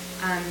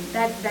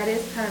that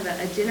is kind of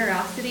a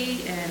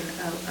generosity and,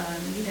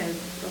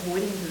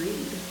 avoiding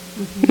greed.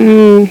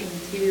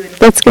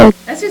 That's good.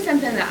 That's just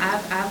something that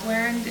I've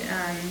learned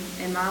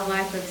in my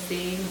life, of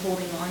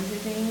holding on to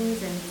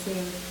things and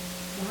seeing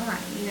why.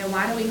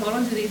 Why do we hold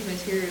on to these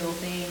material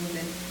things?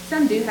 And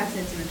some do have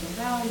sentimental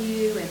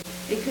value, and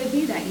it could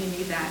be that you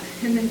need that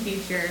in the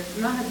future.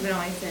 My husband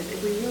always says,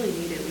 if we really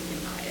need it, we can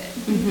buy it.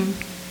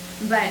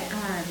 But,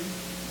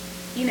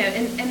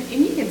 and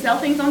you can sell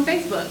things on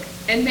Facebook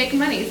and make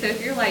money. So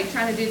if you're like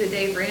trying to do the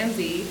Dave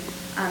Ramsey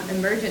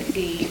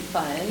emergency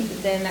fund,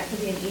 then that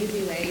could be an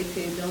easy way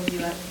to build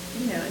you up,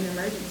 an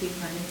emergency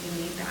fund if you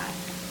need that.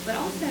 But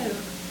also,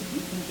 if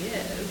you can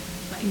give,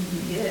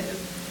 give.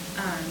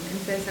 And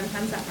so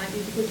sometimes that might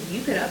be because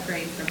you could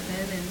upgrade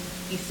something and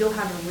you still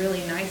have a really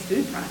nice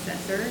food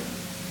processor.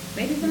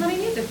 Maybe somebody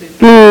needs a food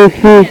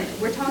processor.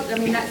 And we're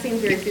talking, that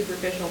seems very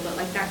superficial, but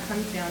that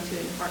comes down to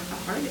a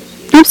heart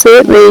issue.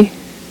 Absolutely.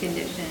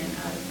 Condition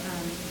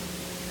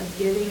of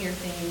giving your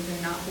things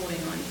and not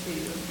holding on to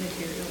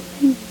material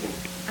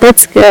things.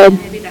 That's good.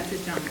 Maybe that's a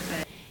jump,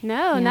 but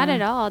No, not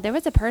at all. There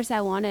was a purse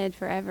I wanted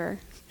forever.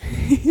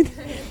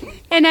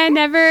 And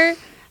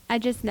I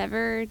just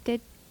never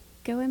did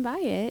go and buy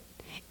it.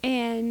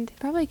 And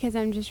probably because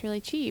I'm just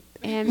really cheap.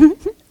 And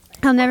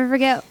I'll never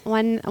forget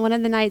one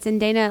of the nights, and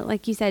Dana,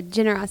 like you said,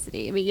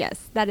 generosity. I mean,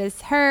 yes, that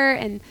is her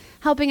and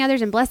helping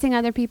others and blessing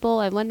other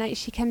people. And one night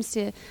she comes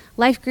to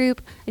Life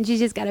Group and she's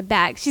just got a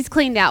bag. She's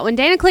cleaned out. When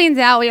Dana cleans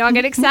out, we all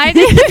get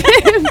excited.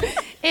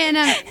 And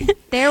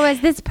there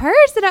was this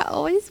purse that I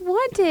always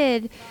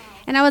wanted.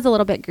 And I was a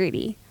little bit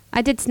greedy.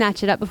 I did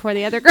snatch it up before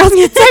the other girls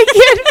could take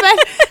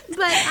it, but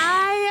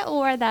I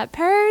wore wore that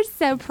purse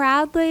so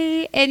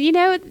proudly. And you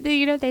know what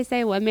they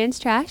say, one man's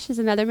trash is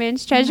another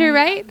man's treasure,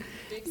 right?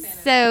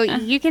 So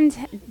you can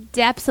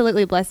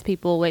absolutely bless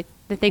people with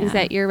the things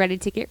that you're ready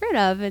to get rid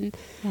of. And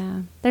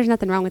there's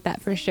nothing wrong with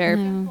that for sure.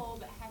 Simple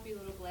but happy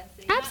little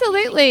blessing.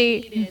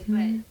 Absolutely.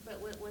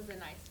 But what was a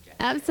nice gesture.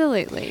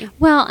 Absolutely.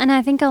 Well, and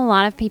I think a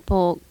lot of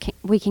people,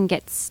 we can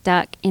get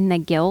stuck in the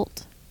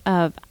guilt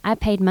of, I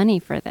paid money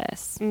for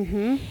this.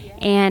 Mm-hmm.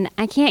 And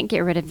I can't get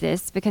rid of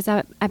this because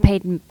I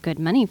paid good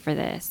money for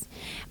this.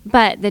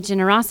 But the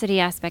generosity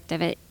aspect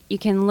of it, you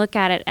can look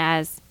at it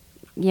as,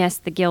 yes,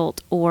 the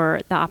guilt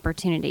or the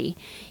opportunity.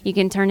 You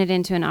can turn it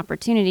into an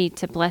opportunity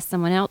to bless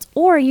someone else,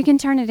 or you can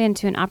turn it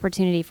into an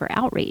opportunity for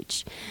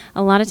outreach.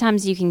 A lot of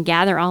times you can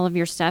gather all of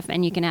your stuff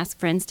and you can ask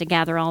friends to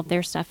gather all of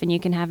their stuff, and you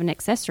can have an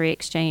accessory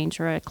exchange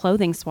or a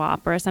clothing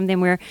swap or something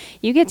where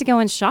you get to go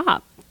and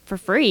shop for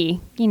free,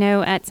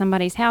 at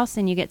somebody's house,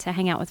 and you get to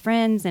hang out with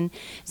friends. And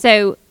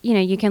so,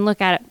 you can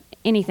look at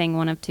anything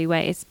one of two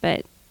ways,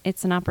 but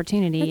it's an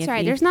opportunity. That's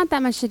right. There's not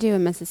that much to do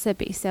in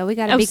Mississippi, so we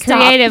got to be stop.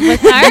 creative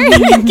with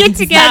our get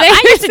together.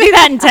 I used to do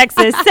that in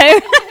Texas. So,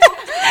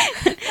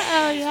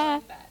 oh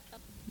yeah.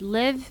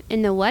 Live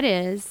in the what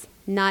is,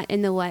 not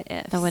in the what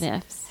ifs. The what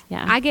ifs.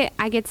 Yeah.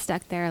 I get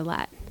stuck there a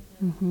lot.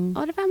 Mm-hmm.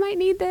 What if I might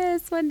need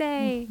this one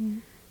day? Mm-hmm.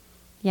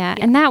 Yeah,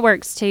 and that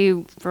works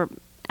too for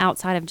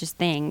outside of just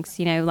things,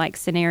 like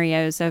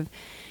scenarios of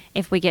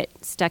if we get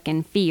stuck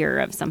in fear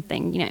of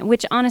something,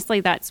 which honestly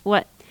that's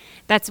what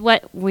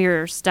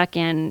we're stuck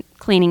in,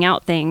 cleaning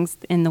out things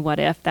in the what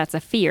if. That's a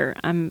fear.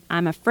 I'm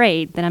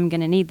afraid that I'm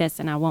going to need this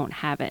and I won't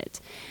have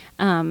it.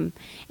 And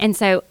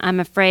so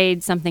I'm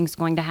afraid something's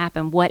going to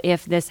happen. What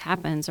if this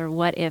happens, or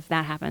what if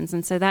that happens?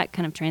 And so that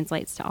kind of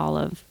translates to all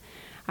of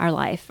our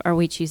life. Are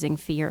we choosing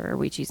fear, or are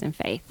we choosing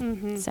faith?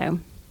 Mm-hmm. So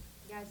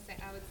Yeah,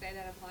 I would say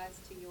that applies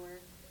to your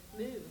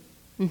move.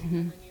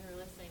 Mm-hmm. When you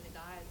were listening to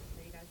God,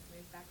 you guys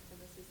moved back to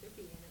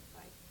Mississippi, and it's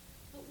like,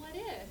 but what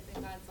if? And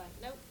God's like,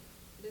 nope,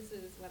 this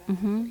is what I have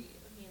Mm-hmm. for you.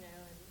 And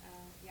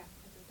I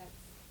think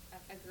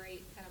that's a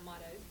great kind of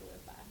motto to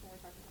live by when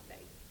we're talking about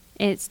faith.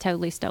 it's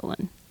totally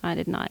stolen. I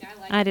did not. Yeah,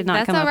 I like I it. did not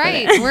That's come all up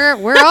right. with it.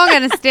 We're all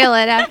gonna steal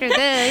it after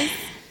this.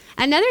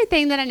 Another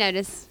thing that I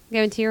noticed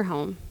going to your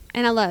home,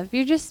 and I love,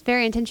 you're just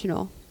very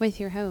intentional with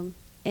your home,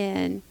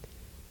 and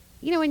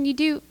when you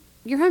do,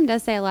 your home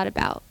does say a lot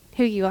about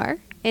who you are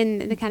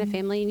and the kind of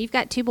family. And you've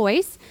got 2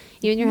 boys.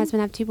 You and your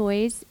husband have 2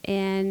 boys,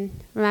 and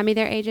remind me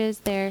their ages.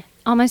 They're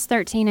Almost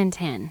 13 and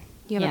 10.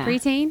 you have a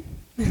preteen.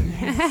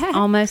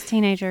 Almost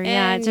teenager.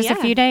 Yeah, And, just a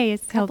few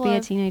days. He'll couple be a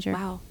of- teenager.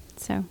 Wow.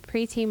 So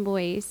Preteen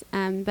boys.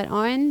 But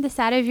on the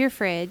side of your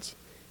fridge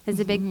is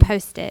a big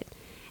Post-it,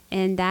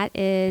 and that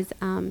is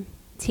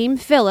Team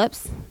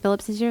Phillips.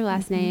 Phillips is your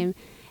last name,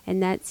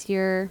 and that's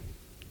it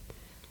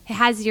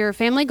has your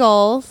family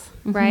goals,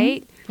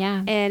 right?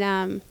 yeah.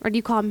 And or do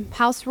you call them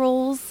house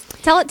rules?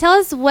 Tell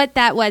us what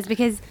that was,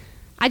 because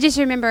I just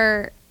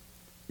remember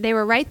they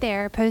were right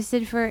there,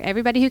 posted for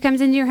everybody who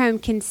comes into your home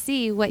can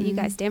see what you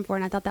guys stand for,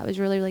 and I thought that was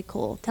really, really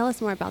cool. Tell us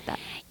more about that.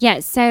 Yeah,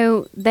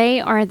 so they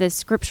are the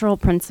scriptural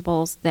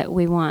principles that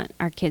we want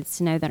our kids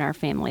to know that our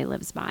family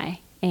lives by.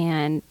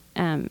 And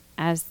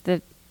as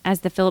the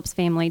Phillips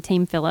family,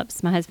 Team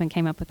Phillips, my husband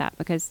came up with that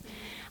because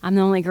I'm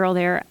the only girl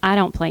there. I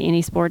don't play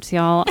any sports,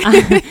 y'all.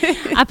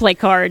 I play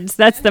cards.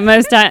 That's the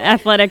most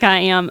athletic I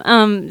am.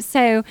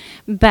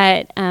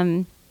 But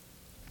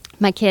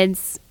my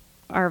kids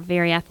are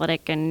very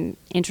athletic and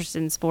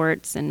interested in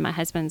sports, and my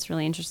husband's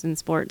really interested in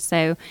sports.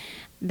 So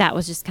that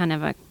was just kind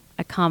of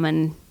a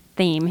common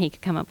theme he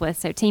could come up with.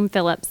 So Team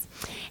Phillips.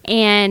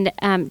 And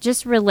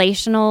just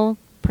relational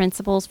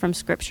principles from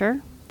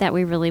Scripture that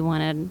we really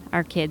wanted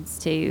our kids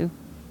to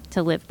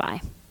live by.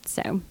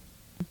 So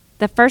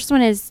the first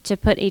one is to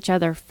put each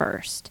other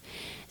first.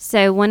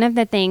 So one of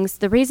the things,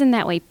 the reason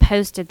that we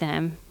posted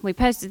them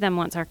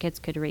once our kids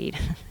could read,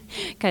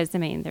 because,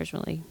 there's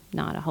really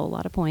not a whole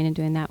lot of point in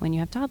doing that when you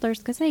have toddlers,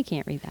 because they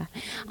can't read that.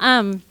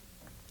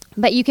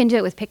 But you can do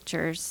it with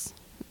pictures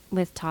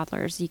with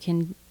toddlers. You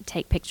can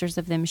take pictures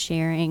of them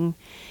sharing,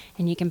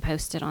 and you can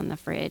post it on the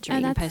fridge, or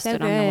you can post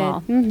it on the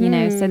wall,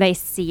 so they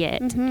see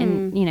it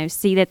and,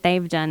 see that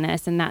they've done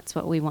this, and that's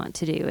what we want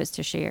to do, is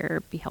to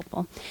share, be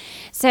helpful.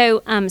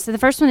 So, so the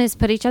first one is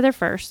put each other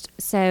first.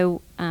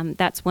 So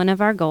that's one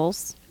of our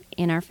goals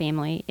in our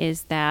family,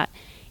 is that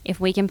if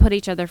we can put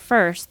each other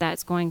first,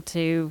 that's going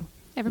to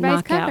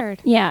Everybody's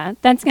covered.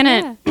 That's going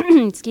to,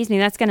 excuse me,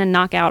 that's going to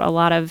knock out a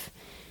lot of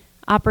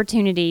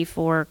opportunity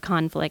for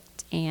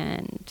conflict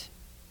and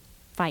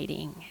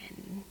fighting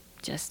and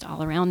just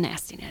all around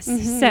nastiness.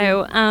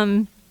 So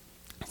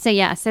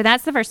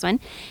that's the first one.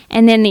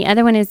 And then the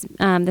other one is,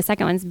 the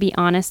second one is be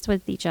honest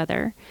with each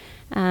other.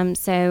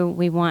 So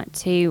we want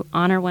to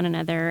honor one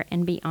another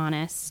and be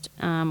honest.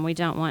 We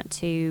don't want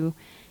to,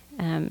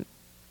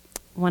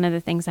 one of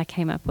the things I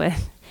came up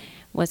with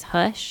was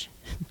hush.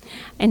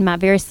 In my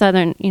very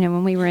southern,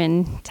 when we were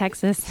in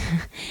Texas,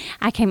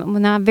 I came up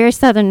with my very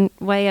southern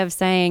way of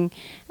saying,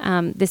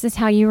 this is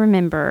how you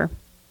remember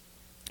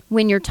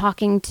when you're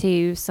talking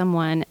to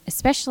someone,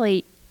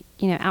 especially,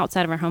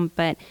 outside of our home,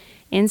 but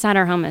inside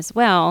our home as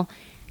well.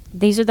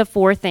 These are the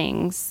 4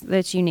 things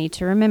that you need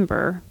to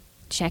remember.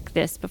 Check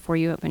this before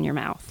you open your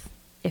mouth.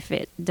 If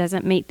it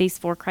doesn't meet these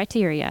 4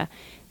 criteria,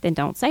 then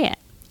don't say it.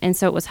 And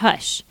so it was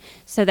hush.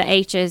 So the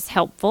H is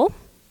helpful.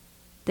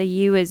 The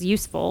U is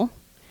useful.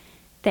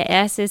 The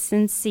S is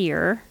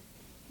sincere.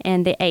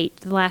 And the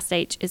last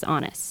H is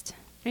honest.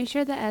 Are you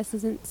sure the S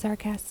isn't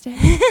sarcastic?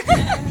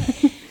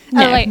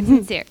 No. Oh, wait,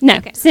 sincere. No,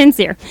 Okay.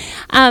 sincere.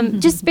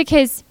 Just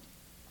because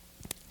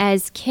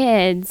as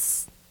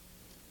kids,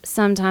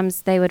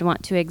 sometimes they would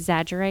want to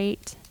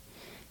exaggerate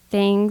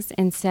things,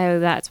 and so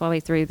that's why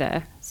we threw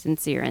the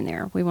sincere in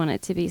there. We want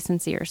it to be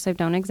sincere, so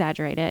don't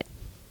exaggerate it.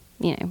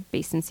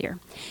 Be sincere.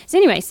 So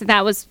anyway,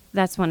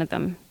 that's one of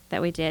them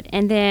that we did.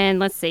 And then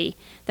let's see.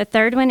 The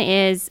third one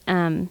is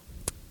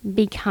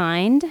be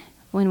kind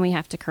when we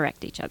have to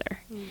correct each other,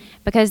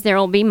 because there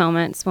will be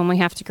moments when we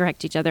have to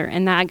correct each other,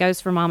 and that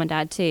goes for Mom and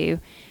Dad too.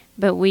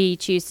 But we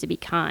choose to be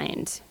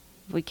kind.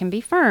 We can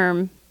be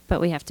firm,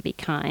 but we have to be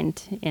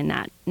kind in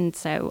that. And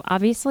so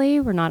obviously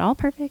we're not all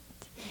perfect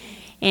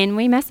and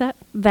we mess up,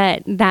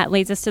 but that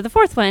leads us to the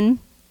 4th one,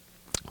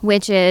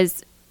 which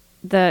is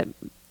the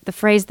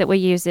phrase that we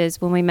use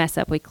is when we mess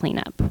up, we clean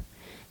up.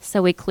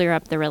 So we clear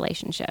up the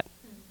relationship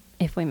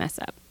if we mess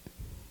up.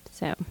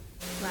 So.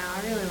 Wow,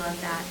 I really love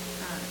that.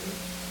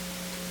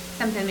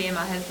 Something me and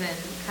my husband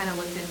kind of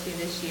looked into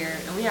this year,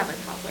 and we have a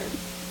toddler.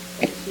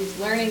 So she's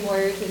learning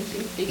words and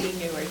she's speaking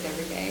new words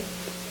every day.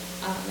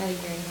 At a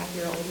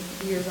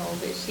 1.5 years old,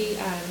 but she,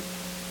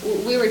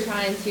 we were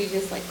trying to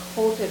just like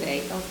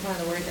cultivate. That was kind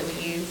of the word that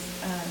we use,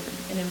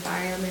 an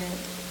environment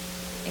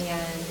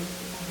and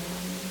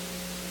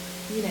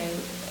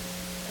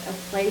a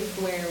place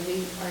where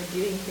we are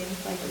doing things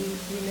like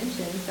you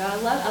mentioned. So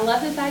I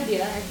love this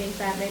idea. I think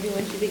that maybe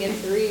when she begins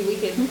to read, we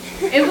could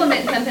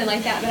implement something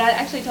like that. But I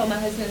actually told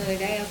my husband the other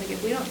day, I was like,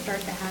 if we don't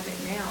start the habit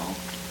now,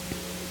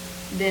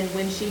 then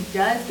when she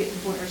does get to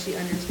the point where she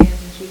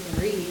understands and she can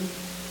read,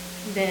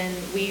 then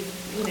we've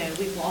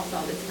lost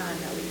all this time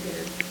that we could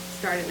have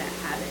started that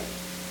habit.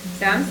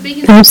 So I'm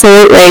speaking to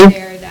people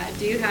there that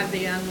do have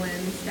the young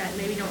ones that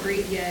maybe don't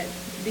read yet.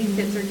 These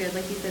tips are good,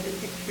 like you said, the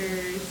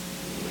pictures.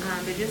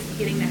 But just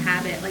getting the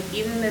habit, like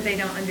even though they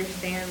don't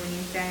understand when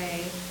you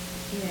say,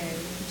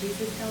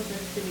 Jesus tells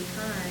us to be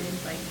kind,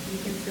 like you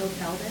can still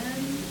tell them,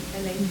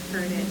 and they've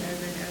heard it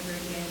over and over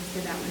again,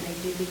 so that when they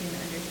do begin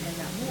to understand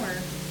that more,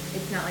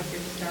 it's not like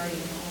you're starting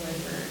all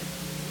over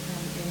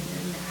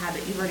in the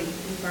habit. You've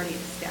already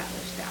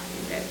established that.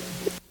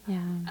 So, Yeah.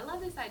 I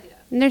love this idea.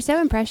 And they're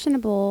so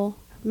impressionable.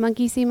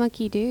 Monkey see,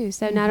 monkey do.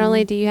 So not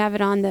only do you have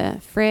it on the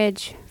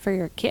fridge for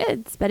your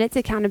kids, but it's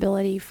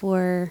accountability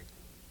for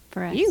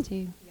us you.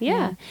 too.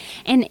 Yeah.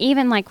 And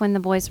even like when the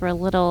boys were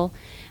little,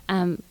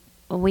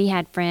 we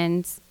had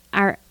friends.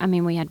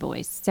 We had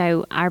boys.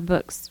 So our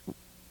books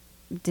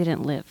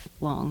didn't live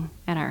long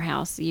at our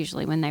house,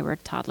 usually when they were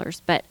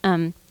toddlers. But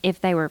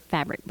if they were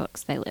fabric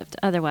books, they lived.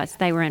 Otherwise,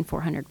 they were in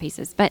 400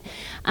 pieces. But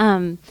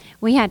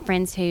we had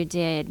friends who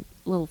did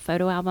little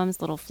photo albums,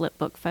 little flip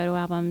book photo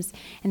albums,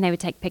 and they would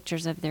take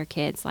pictures of their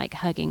kids, like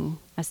hugging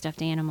a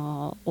stuffed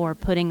animal or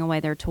putting away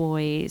their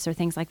toys or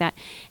things like that.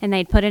 And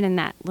they'd put it in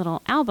that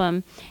little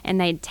album, and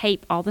they'd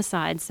tape all the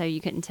sides so you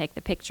couldn't take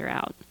the picture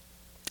out.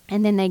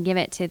 And then they'd give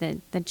it to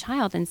the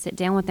child and sit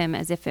down with them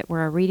as if it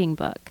were a reading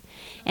book.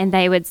 And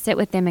they would sit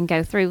with them and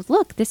go through,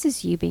 look, this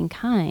is you being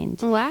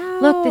kind. Wow.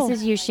 Look, this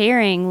is you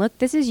sharing. Look,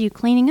 this is you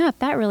cleaning up.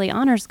 That really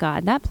honors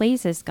God. That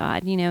pleases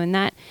God,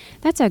 and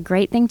that's a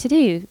great thing to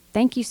do.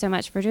 Thank you so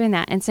much for doing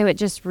that. And so it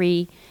just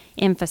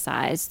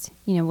re-emphasized,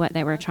 what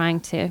they were trying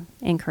to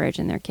encourage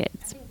in their kids.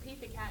 I think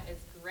Pete the Cat is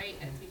great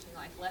at teaching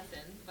life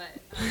lessons, but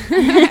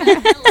I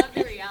love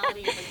the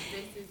reality of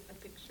this is a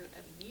picture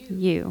of you.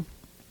 You.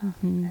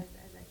 Mm-hmm. As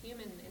a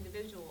human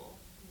individual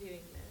doing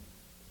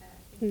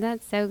this.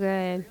 That's so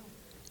good.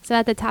 So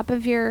at the top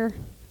of your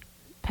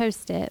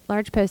Post-it,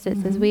 large Post-it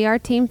says, we are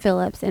Team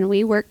Phillips, and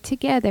we work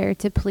together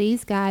to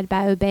please God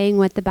by obeying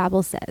what the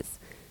Bible says.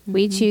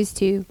 We choose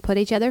to put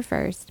each other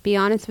first, be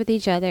honest with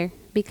each other,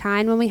 be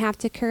kind when we have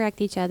to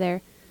correct each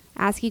other,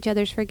 ask each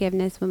other's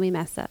forgiveness when we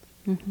mess up.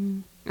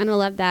 And I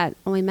love that.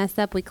 When we mess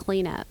up, we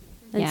clean up.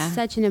 That's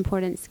such an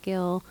important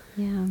skill.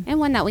 Yeah. And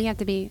one that we have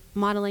to be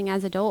modeling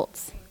as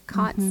adults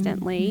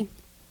constantly.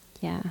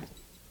 Yeah.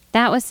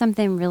 That was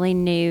something really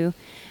new.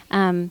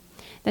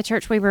 The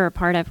church we were a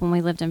part of when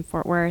we lived in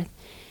Fort Worth,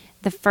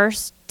 the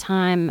first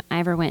time I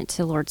ever went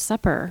to Lord's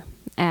Supper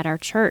at our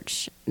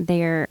church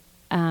there,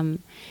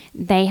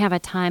 they have a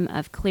time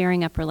of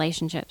clearing up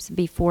relationships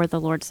before the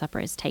Lord's Supper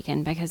is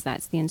taken, because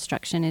that's the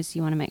instruction, is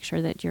you want to make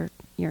sure that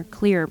you're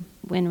clear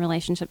in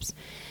relationships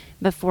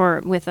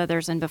with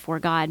others and before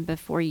God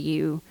before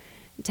you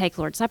take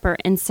Lord's Supper.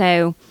 And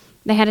so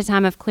they had a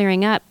time of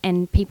clearing up,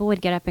 and people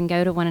would get up and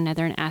go to one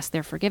another and ask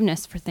their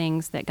forgiveness for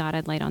things that God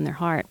had laid on their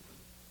heart.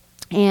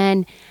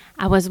 And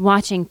I was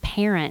watching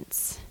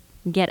parents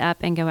get up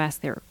and go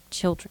ask their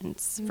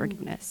children's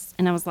forgiveness.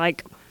 And I was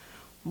like,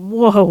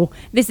 whoa,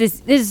 this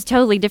is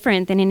totally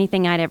different than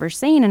anything I'd ever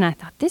seen. And I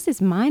thought, this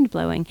is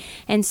mind-blowing.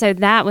 And so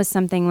that was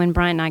something when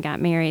Brian and I got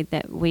married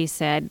that we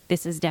said,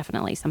 this is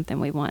definitely something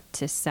we want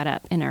to set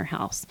up in our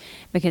house,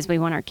 because we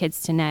want our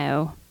kids to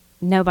know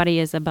nobody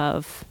is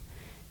above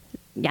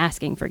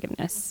asking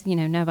forgiveness.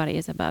 Nobody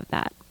is above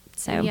that.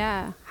 So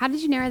yeah. How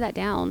did you narrow that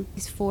down,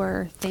 these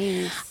 4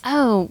 things?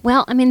 Oh,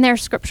 well, I mean, they're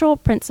scriptural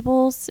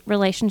principles,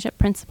 relationship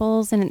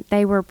principles, and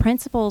they were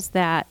principles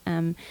that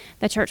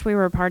the church we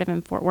were a part of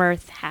in Fort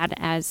Worth had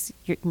as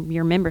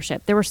your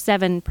membership. There were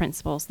 7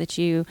 principles that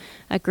you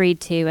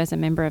agreed to as a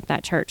member of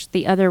that church.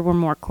 The other were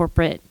more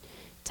corporate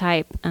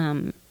type.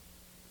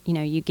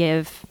 You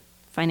give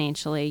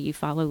financially, you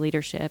follow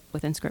leadership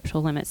within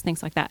scriptural limits,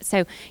 things like that.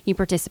 So you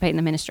participate in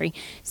the ministry.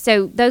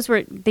 So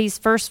these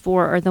first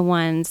 4 are the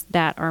ones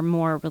that are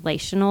more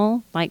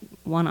relational, like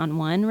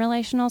one-on-one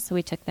relational. So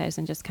we took those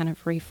and just kind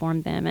of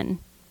reformed them and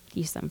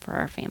used them for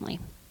our family.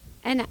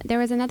 And there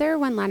was another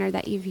one-liner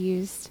that you've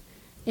used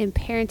in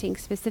parenting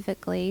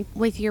specifically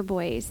with your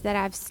boys that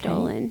I've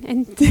stolen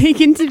and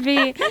taken to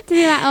be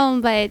my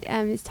own, but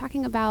it's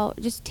talking about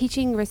just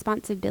teaching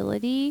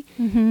responsibility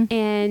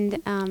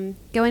and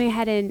going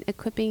ahead and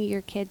equipping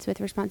your kids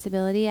with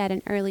responsibility at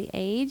an early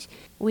age.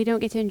 We don't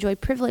get to enjoy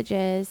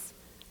privileges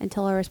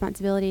until our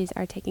responsibilities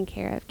are taken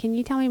care of. Can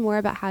you tell me more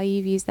about how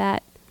you've used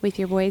that with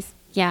your boys?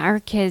 Yeah,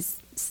 our kids,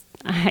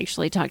 I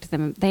actually talked to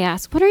them. They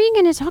asked, what are you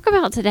going to talk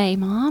about today,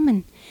 Mom?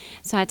 And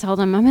so I told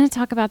them, I'm going to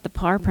talk about the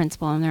PAR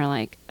principle. And they're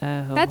like,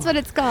 oh. That's what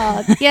it's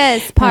called.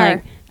 Yes, PAR.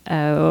 Like,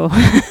 oh.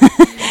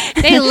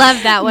 They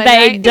love that one,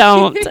 They right?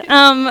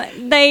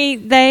 don't.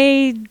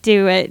 They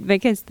do it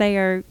because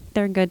they're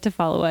good to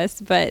follow us.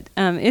 But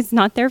it's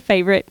not their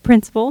favorite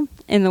principle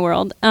in the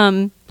world.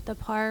 The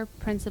PAR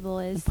principle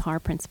is? The PAR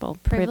principle.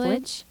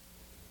 Privilege,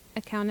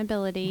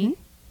 accountability,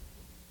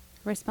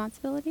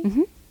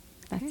 responsibility.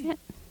 That's it.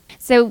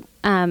 So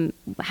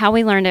how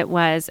we learned it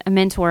was a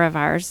mentor of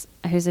ours,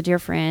 who's a dear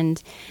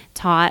friend,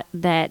 taught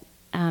that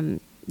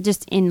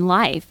just in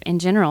life, in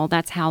general,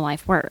 that's how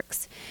life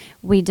works.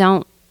 We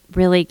don't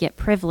really get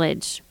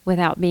privilege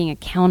without being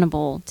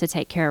accountable to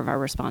take care of our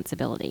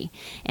responsibility.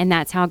 And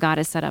that's how God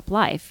has set up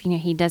life.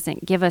 He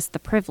doesn't give us the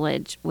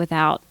privilege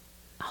without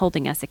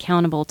holding us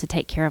accountable to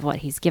take care of what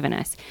He's given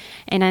us.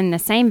 And in the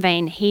same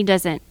vein, He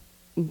doesn't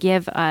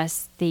give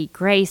us the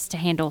grace to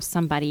handle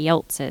somebody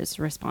else's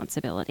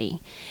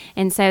responsibility.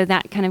 And so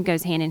that kind of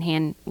goes hand in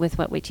hand with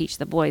what we teach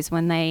the boys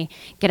when they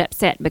get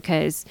upset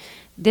because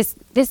this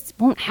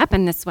won't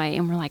happen this way.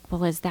 And we're like,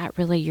 well, is that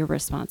really your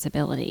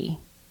responsibility?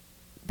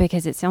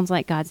 Because it sounds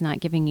like God's not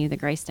giving you the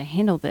grace to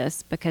handle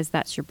this because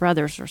that's your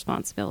brother's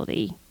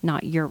responsibility,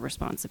 not your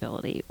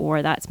responsibility,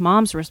 or that's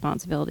Mom's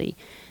responsibility,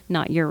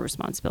 not your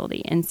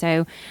responsibility. And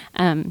so,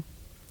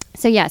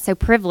 so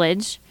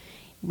privilege,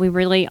 we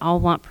really all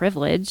want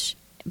privilege,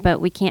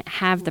 but we can't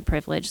have the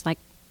privilege. Like,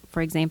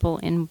 for example,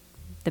 in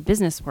the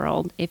business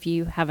world, if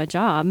you have a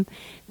job,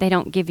 they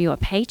don't give you a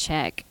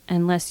paycheck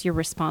unless you're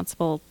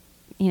responsible,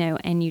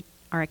 and you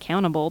are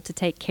accountable to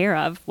take care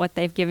of what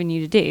they've given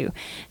you to do.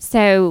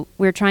 So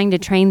we're trying to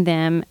train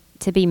them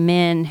to be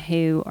men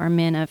who are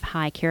men of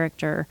high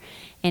character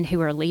and who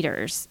are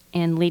leaders.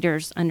 And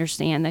leaders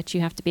understand that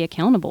you have to be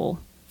accountable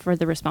for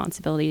the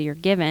responsibility you're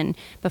given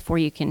before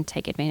you can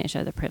take advantage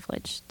of the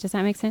privilege. Does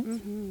that make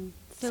sense?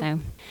 Mm-hmm.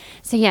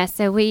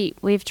 So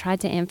we've tried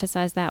to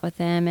emphasize that with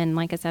them, and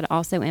like I said,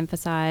 also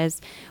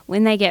emphasize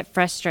when they get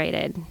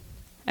frustrated.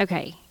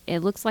 Okay, it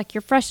looks like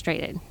you're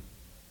frustrated.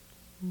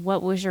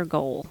 What was your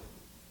goal?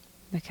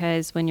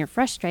 Because when you're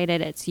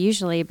frustrated, it's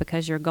usually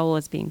because your goal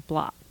is being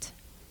blocked.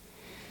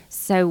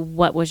 So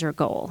what was your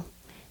goal?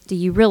 Do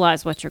you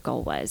realize what your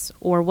goal was?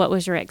 Or what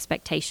was your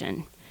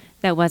expectation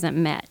that wasn't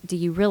met? Do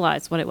you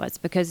realize what it was?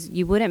 Because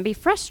you wouldn't be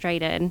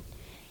frustrated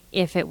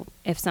if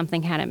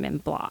something hadn't been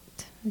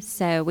blocked.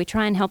 So we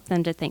try and help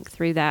them to think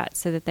through that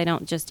so that they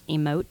don't just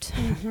emote,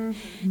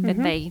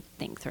 that they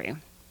think through.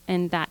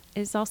 And that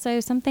is also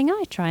something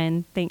I try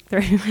and think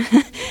through,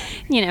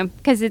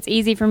 because it's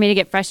easy for me to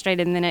get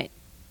frustrated and then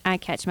I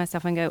catch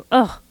myself and go,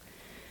 oh,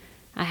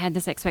 I had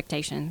this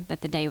expectation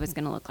that the day was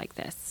going to look like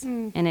this,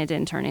 and it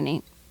didn't turn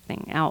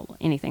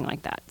anything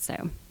like that.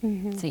 So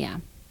yeah.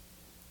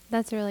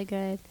 That's really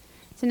good.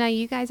 So now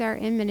you guys are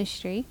in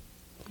ministry.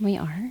 We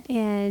are.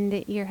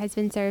 And your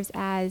husband serves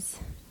as,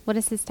 what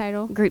is his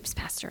title? Groups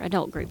pastor,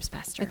 adult groups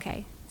pastor.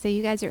 Okay. So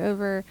you guys are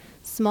over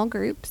small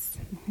groups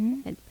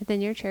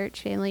within your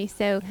church family.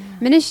 So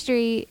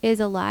ministry is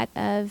a lot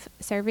of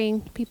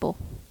serving people,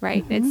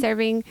 right? It's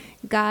serving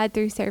God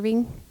through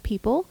serving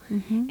people.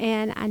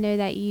 And I know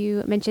that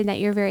you mentioned that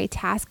you're very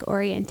task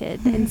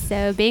oriented. And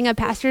so being a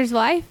pastor's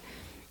wife,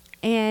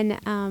 and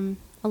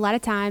a lot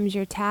of times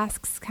your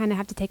tasks kind of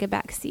have to take a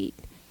back seat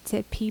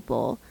to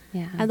people.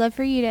 Yeah. I'd love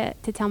for you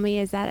to tell me,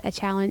 is that a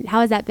challenge?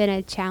 How has that been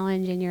a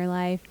challenge in your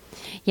life?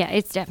 Yeah,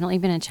 it's definitely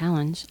been a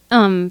challenge,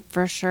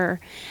 for sure.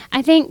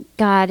 I think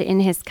God in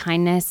His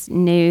kindness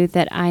knew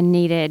that I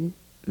needed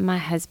my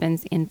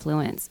husband's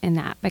influence in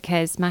that,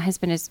 because my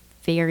husband is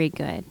very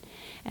good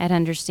at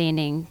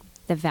understanding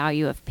the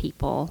value of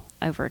people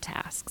over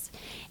tasks.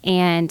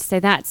 And so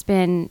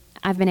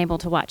I've been able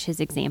to watch his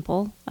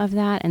example of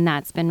that, and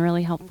that's been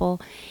really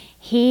helpful.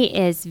 He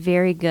is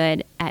very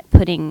good at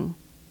putting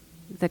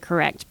the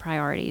correct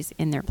priorities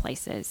in their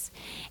places.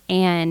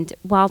 And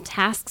while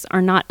tasks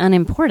are not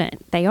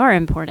unimportant, they are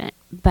important.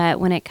 But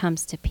when it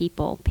comes to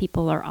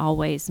people are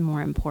always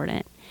more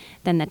important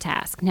than the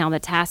task. Now, the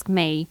task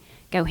may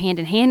go hand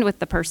in hand with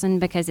the person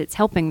because it's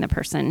helping the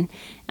person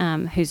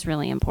who's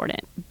really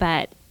important.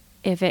 But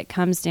if it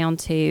comes down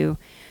to,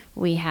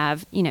 we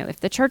have, if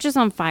the church is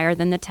on fire,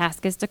 then the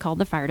task is to call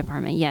the fire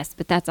department. Yes,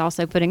 but that's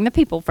also putting the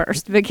people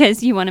first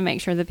because you want to make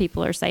sure the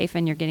people are safe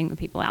and you're getting the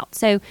people out.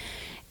 So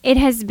it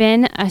has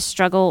been a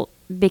struggle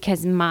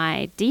because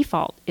my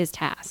default is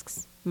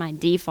tasks. My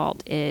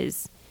default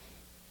is,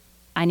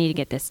 I need to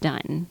get this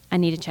done. I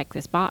need to check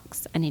this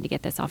box. I need to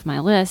get this off my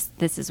list.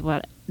 This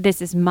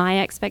is my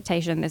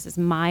expectation. This is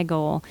my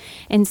goal.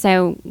 And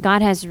so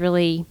God has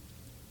really,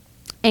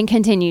 and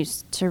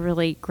continues to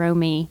really grow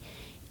me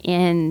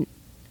in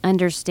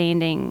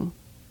understanding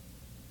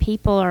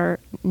people are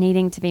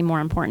needing to be more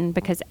important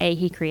because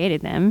He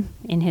created them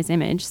in His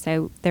image,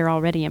 so they're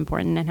already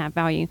important and have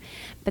value,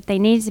 but they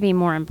need to be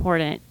more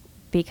important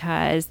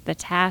because the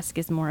task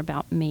is more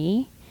about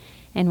me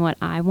and what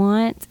I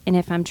want. And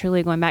if I'm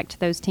truly going back to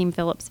those Team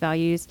Phillips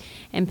values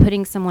and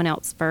putting someone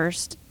else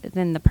first,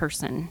 then the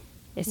person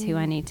is who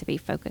I need to be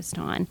focused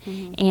on.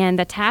 And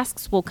the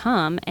tasks will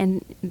come,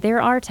 and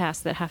there are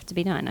tasks that have to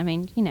be done. I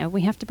mean,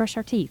 we have to brush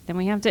our teeth and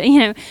we have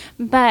to,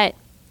 but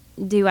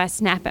do I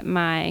snap at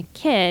my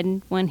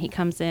kid when he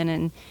comes in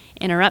and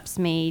interrupts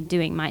me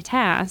doing my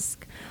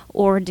task,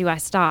 or do I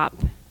stop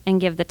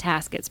and give the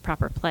task its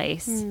proper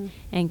place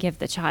and give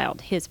the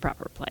child his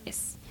proper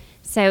place?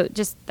 So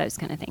just those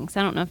kind of things.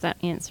 I don't know if that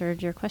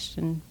answered your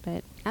question,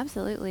 but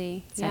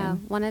absolutely. So. Yeah.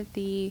 One of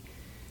the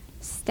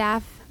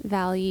staff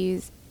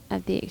values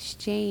of the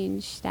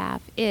exchange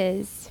staff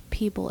is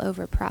people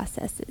over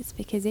processes,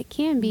 because it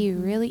can be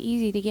really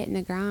easy to get in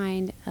the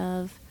grind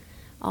of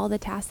all the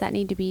tasks that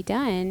need to be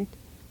done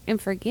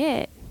and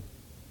forget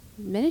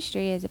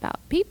ministry is about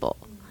people.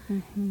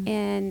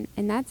 And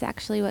that's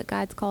actually what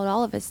God's called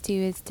all of us to,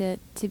 is to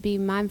be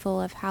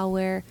mindful of how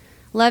we're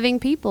loving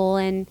people.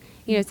 And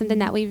something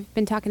that we've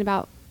been talking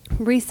about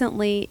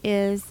recently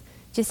is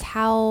just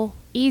how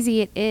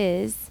easy it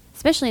is,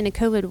 especially in a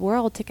COVID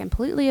world, to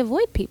completely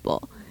avoid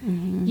people.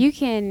 You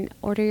can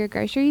order your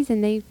groceries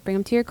and they bring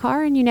them to your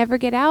car and you never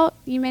get out.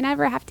 You may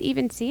never have to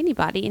even see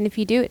anybody. And if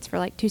you do, it's for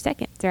like 2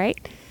 seconds, right?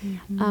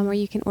 Or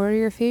you can order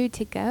your food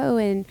to go.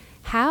 And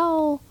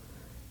how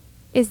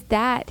is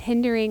that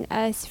hindering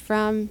us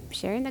from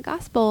sharing the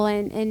gospel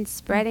and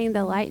spreading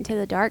the light into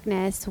the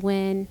darkness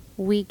when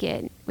we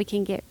can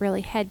get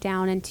really head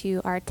down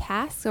into our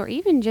tasks, or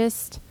even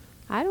just,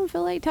 I don't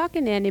feel like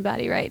talking to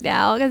anybody right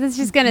now because it's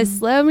just going to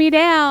slow me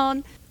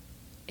down.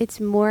 It's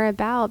more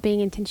about being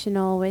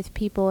intentional with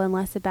people and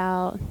less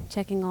about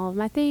checking all of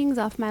my things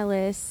off my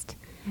list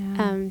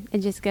and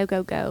just go,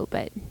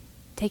 but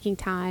taking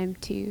time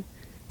to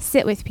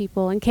sit with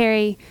people. And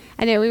Carrie,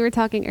 I know we were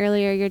talking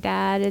earlier, your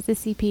dad is a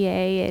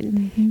CPA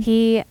and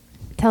he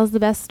tells the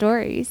best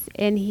stories,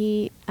 and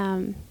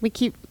we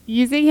keep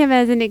using him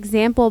as an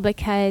example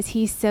because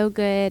he's so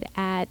good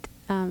at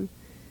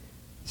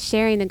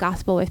sharing the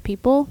gospel with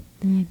people.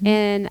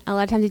 And a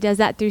lot of times he does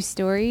that through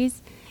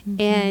stories.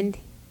 And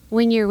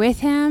when you're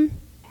with him,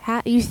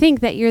 you think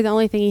that you're the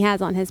only thing he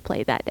has on his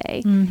plate that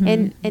day.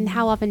 And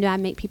how often do I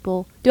make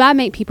people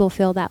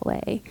feel that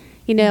way?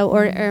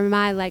 Or am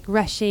I like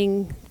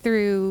rushing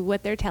through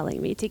what they're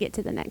telling me to get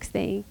to the next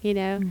thing?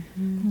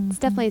 It's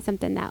definitely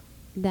something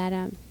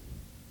that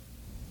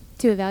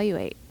to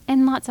evaluate.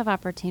 And lots of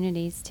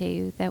opportunities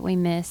too that we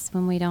miss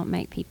when we don't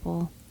make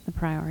people the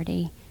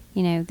priority.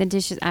 The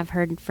dishes, I've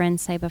heard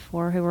friends say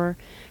before who are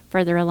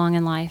further along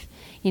in life,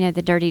 the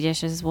dirty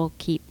dishes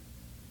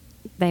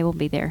they will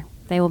be there.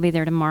 They will be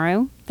there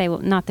tomorrow. They will,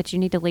 not that you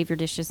need to leave your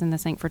dishes in the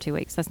sink for 2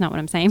 weeks. That's not what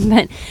I'm saying.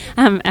 But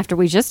after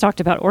we just talked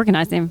about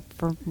organizing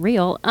for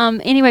real.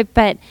 Anyway,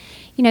 but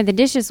the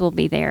dishes will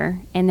be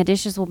there, and the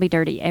dishes will be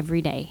dirty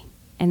every day.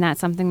 And that's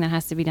something that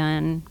has to be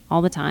done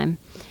all the time.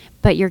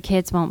 But your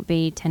kids won't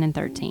be 10 and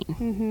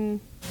 13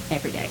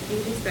 every day.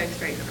 You just spoke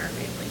straight to our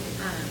family.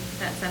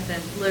 That's something,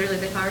 literally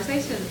the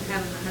conversation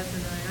having my husband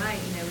the other night,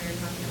 we were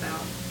talking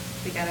about,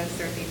 we got to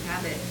start these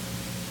habits.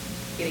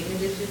 Getting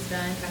the dishes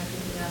done, kind of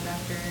picking up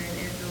after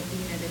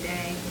the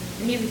day.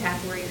 And he's a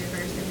task-oriented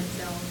person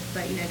himself,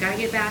 but gotta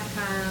get bath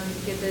time,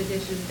 get the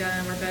dishes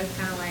done. We're both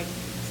kind of like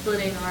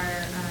splitting our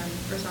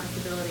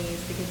responsibilities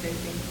to get those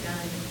things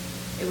done.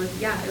 It was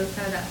kind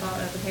of that thought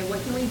of, okay,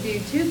 what can we do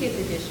to get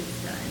the dishes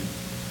done,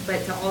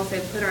 but to also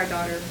put our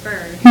daughter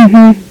first,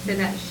 so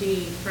that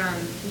she, from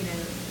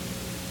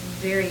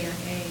very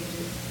young age,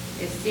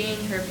 is seeing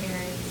her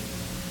parents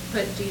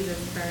put Jesus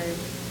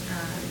first.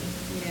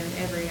 In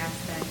every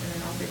aspect, and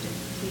then also just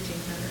teaching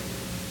her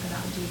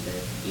about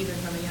Jesus, even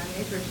from a young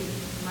age where she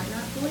might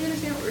not fully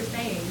understand what we're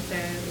saying. So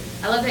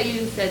I love that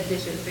you said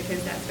dishes, because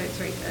that spoke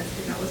straight to us,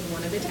 because that was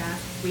one of the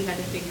tasks we had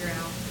to figure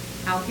out.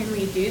 how can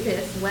we do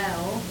this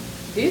well,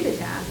 do the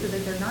task so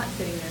that they're not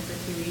sitting there for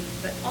 2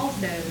 weeks, but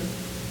also,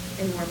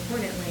 and more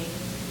importantly,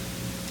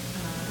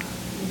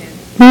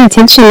 be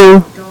intentional.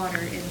 Daughter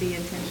and be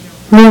intentional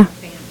with Yeah.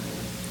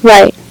 family.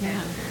 Right. And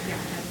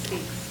that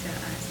speaks to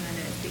us, and I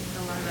know it speaks to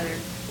a lot of other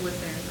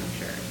listeners, I'm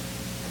sure.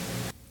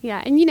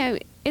 Yeah,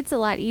 and it's a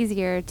lot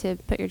easier to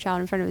put your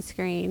child in front of a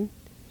screen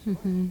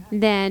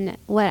than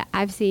what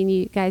I've seen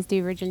you guys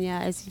do.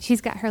 Virginia is she's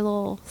got her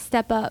little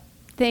step up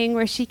thing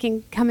where she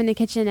can come in the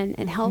kitchen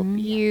and help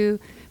you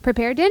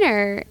prepare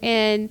dinner,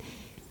 and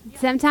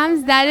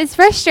sometimes that is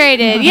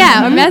frustrated.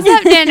 Or mess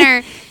up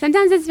dinner.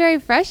 Sometimes it's very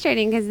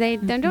frustrating because they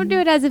don't do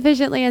it as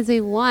efficiently as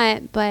we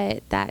want,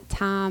 but that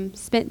time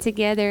spent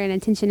together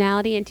and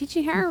intentionality and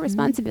teaching her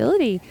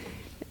responsibility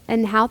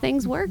and how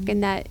things work,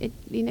 and that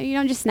you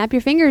don't just snap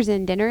your fingers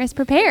and dinner is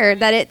prepared,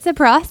 that it's a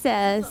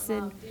process.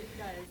 And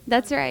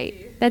that's right.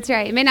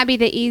 It may not be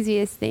the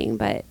easiest thing,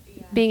 but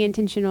being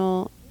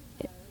intentional,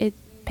 it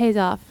pays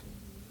off.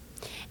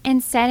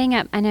 And setting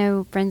up, I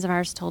know friends of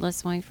ours told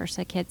us when we first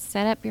had kids,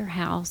 set up your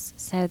house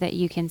so that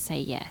you can say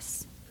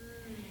yes.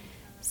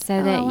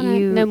 So that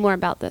you know more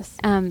about this.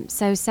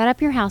 So set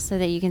up your house so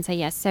that you can say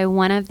yes. So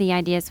one of the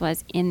ideas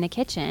was in the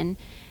kitchen,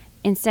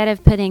 instead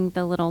of putting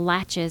the little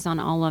latches on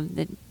all of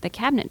the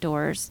cabinet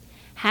doors,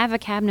 have a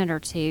cabinet or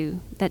two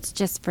that's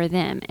just for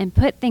them, and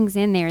put things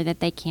in there that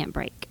they can't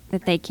break,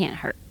 that they can't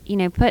hurt.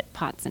 Put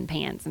pots and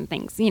pans and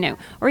things,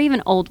 or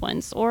even old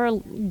ones, or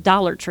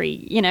Dollar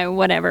Tree,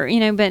 whatever,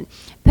 but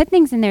put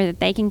things in there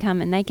that they can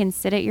come and they can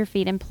sit at your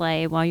feet and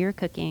play while you're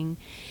cooking,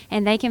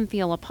 and they can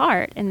feel a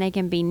part and they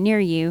can be near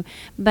you,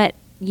 but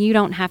you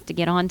don't have to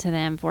get on to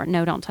them for,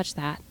 no, don't touch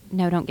that.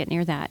 No, don't get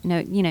near that.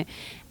 No,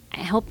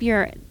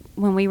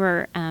 when we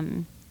were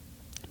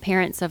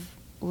parents of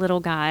little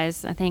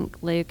guys, I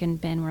think Luke and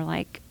Ben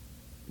were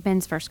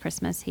Ben's first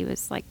Christmas, he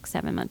was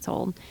 7 months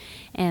old,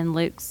 and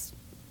Luke's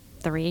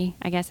 3,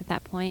 I guess, at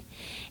that point.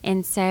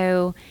 And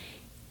so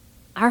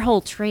our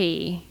whole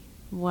tree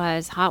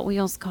was Hot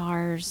Wheels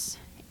cars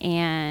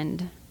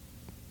and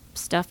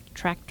stuffed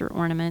tractor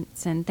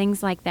ornaments and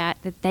things like that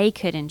they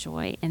could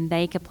enjoy and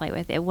they could play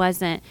with. It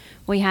wasn't,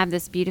 we have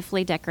this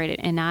beautifully decorated,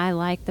 and I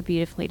like the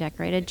beautifully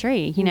decorated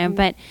tree,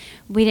 but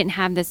we didn't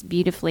have this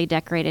beautifully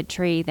decorated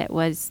tree that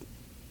was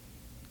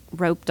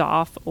roped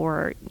off,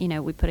 or,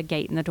 we put a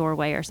gate in the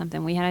doorway or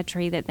something. We had a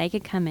tree that they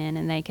could come in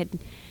and they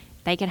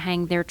could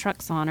hang their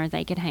trucks on, or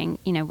they could hang,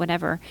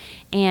 whatever.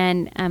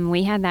 And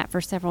we had that for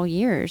several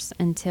years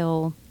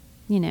until,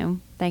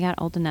 they got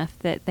old enough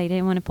that they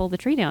didn't want to pull the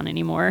tree down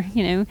anymore,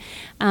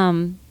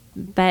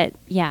 But,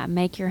 yeah,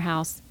 make your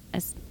house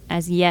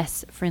as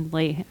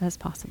yes-friendly as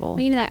possible.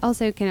 Well, that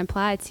also can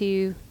apply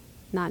to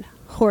not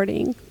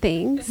hoarding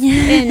things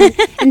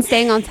and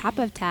staying on top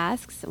of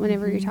tasks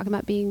whenever you're talking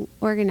about being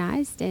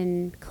organized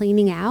and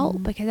cleaning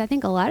out, because I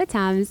think a lot of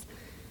times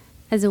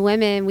as a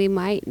women, we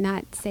might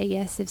not say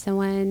yes if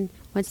someone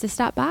wants to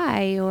stop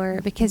by,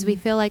 or because we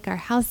feel like our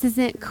house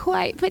isn't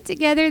quite put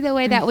together the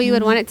way that we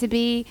would want it to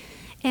be.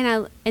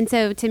 And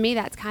so to me,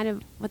 that's kind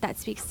of what that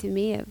speaks to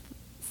me of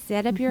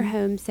set up your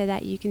home so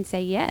that you can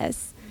say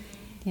yes.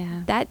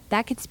 Yeah.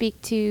 That could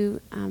speak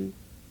to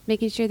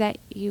making sure that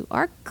you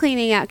are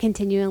cleaning out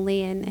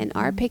continually and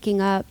are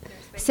picking up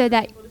so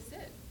that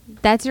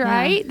that's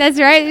right. That's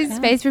right. There's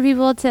space for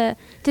people to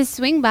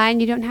swing by,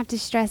 and you don't have to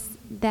stress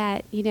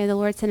that, the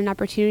Lord sent an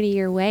opportunity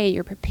your way.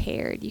 You're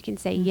prepared. You can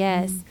say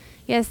yes,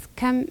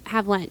 come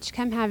have lunch,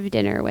 come have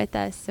dinner with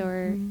us,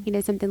 or,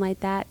 something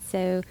like that.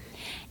 So,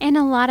 and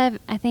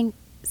I think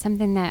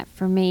something that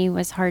for me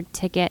was hard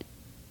to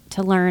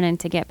learn and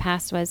to get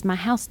past was my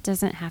house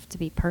doesn't have to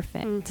be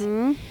perfect.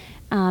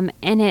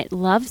 And it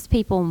loves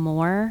people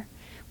more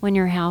when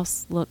your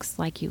house looks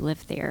like you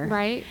live there.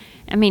 Right.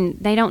 I mean,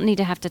 they don't need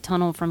to have to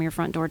tunnel from your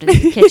front door to the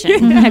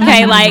kitchen.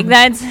 Okay,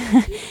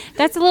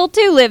 that's a little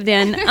too lived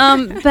in.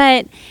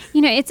 But,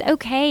 it's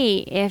okay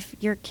if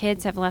your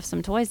kids have left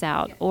some toys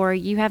out, or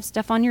you have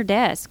stuff on your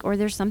desk, or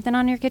there's something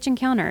on your kitchen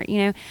counter.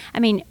 I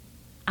mean,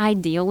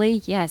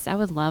 ideally, yes, I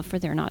would love for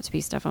there not to be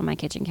stuff on my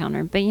kitchen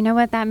counter. But you know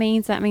what that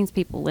means? That means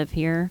people live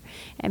here.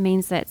 It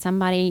means that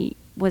somebody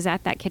was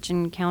at that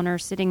kitchen counter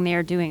sitting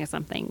there doing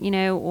something,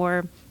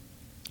 or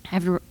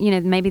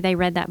maybe they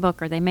read that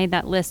book, or they made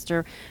that list,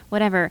 or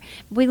whatever.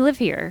 We live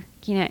here,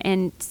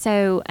 and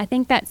so I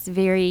think that's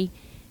very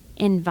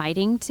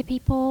inviting to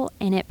people,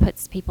 and it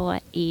puts people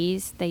at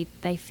ease. They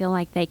feel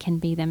like they can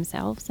be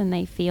themselves, and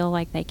they feel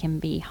like they can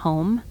be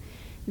home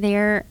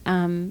there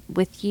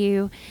with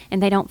you,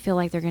 and they don't feel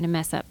like they're going to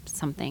mess up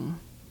something.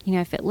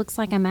 If it looks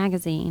like a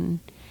magazine,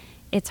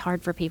 it's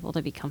hard for people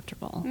to be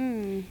comfortable.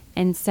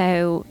 And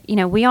so,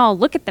 we all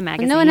look at the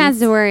magazines. No one has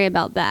to worry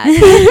about that.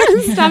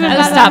 Stop.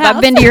 I've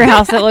been to your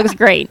house. It looks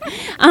great.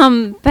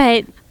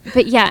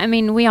 But yeah, I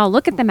mean, we all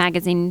look at the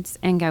magazines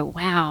and go,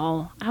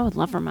 wow, I would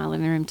love for my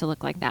living room to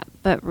look like that.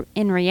 But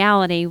in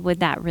reality, would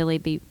that really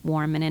be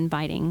warm and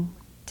inviting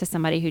to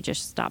somebody who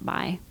just stopped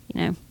by,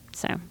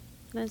 So.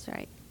 That's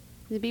right.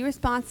 To be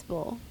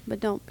responsible, but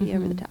don't be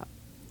over the top.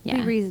 Yeah.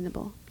 Be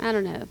reasonable. I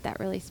don't know if that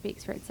really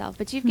speaks for itself,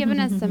 but you've given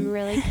us some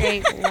really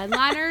great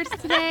one-liners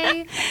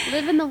today.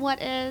 Live in the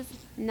what is,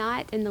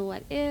 not in the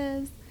what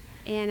is.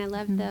 And I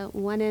love the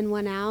one in,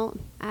 one out.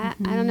 I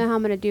don't know how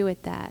I'm going to do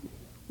with that.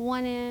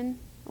 One in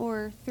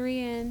or three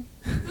in,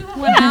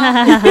 one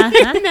out.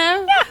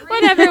 No,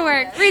 whatever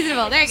works.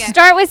 Reasonable. There you go.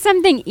 Start with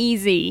something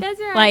easy. That's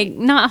right. Like,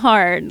 not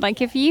hard.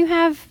 Like, if you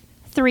have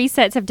 3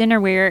 sets of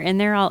dinnerware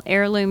and they're all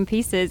heirloom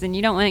pieces and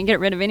you don't want to get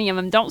rid of any of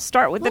them, don't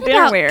start with What the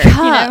about dinnerware.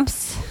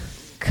 cups?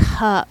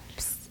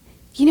 Cups.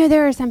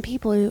 There are some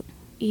people who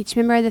each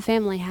member of the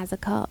family has a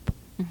cup.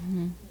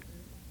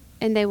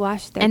 And they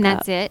wash their And cup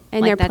that's it.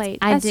 and Like, their plate.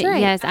 I That's did, right.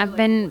 Yes, I've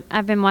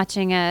been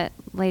watching a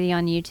lady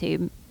on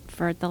YouTube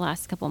for the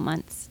last couple of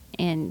months,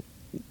 and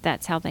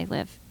that's how they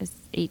live. Is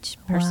each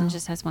person Wow.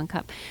 just has one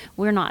cup.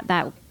 We're not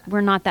that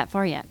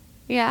far yet.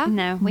 Yeah.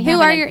 No, we Who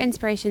haven't. are your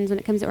inspirations when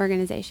it comes to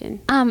organization?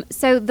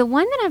 So the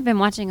one that I've been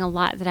watching a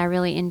lot that I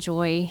really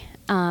enjoy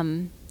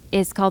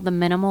is called The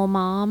Minimal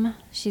Mom.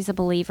 She's a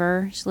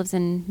believer. She lives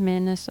in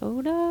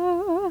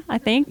Minnesota, I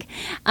think.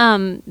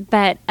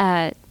 But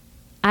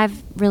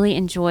I've really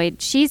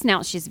enjoyed.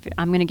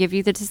 I'm going to give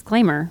you the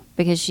disclaimer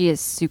because she is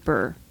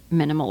super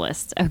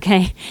minimalist.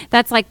 Okay,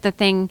 that's like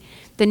the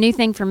new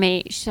thing for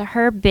me.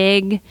 Her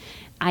big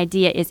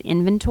idea is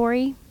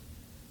inventory.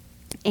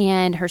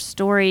 And her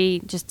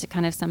story, just to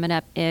kind of sum it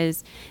up,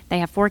 is they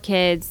have 4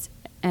 kids,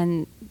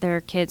 and their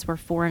kids were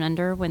 4 and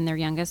under when their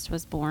youngest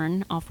was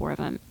born, all 4 of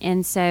them.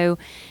 And so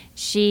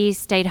she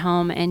stayed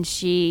home, and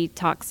she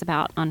talks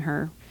about on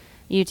her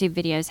YouTube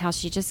videos how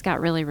she just got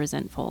really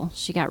resentful.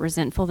 She got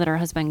resentful that her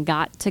husband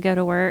got to go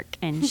to work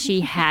and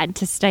she had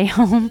to stay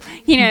home,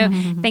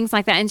 things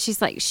like that. And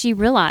she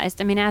realized,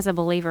 as a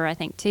believer, I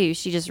think too,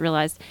 she just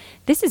realized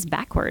this is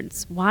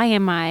backwards. Why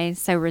am I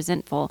so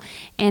resentful?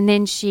 And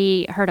then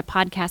she heard a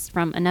podcast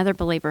from another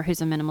believer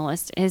who's a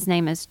minimalist. His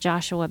name is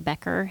Joshua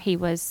Becker. He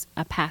was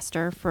a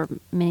pastor for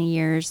many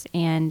years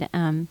and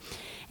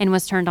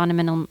was turned on to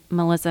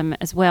minimalism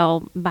as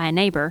well by a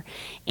neighbor.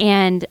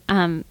 And,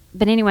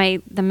 but anyway,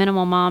 the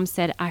Minimal Mom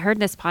said, I heard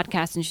this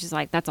podcast, and she's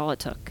like, that's all it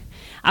took.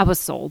 I was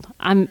sold.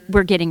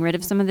 We're getting rid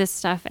of some of this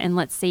stuff, and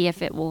let's see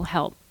if it will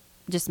help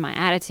just my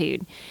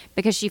attitude.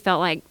 Because she felt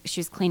like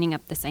she was cleaning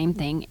up the same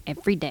thing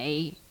every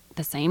day,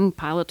 the same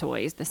pile of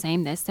toys, the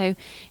same this. So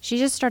she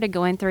just started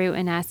going through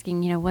and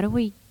asking, what do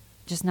we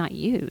just not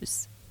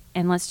use?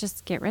 And let's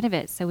just get rid of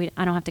it so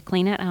I don't have to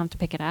clean it. I don't have to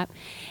pick it up.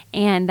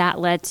 And that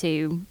led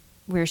to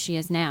where she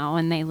is now,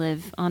 and they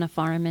live on a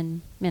farm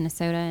in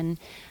Minnesota, and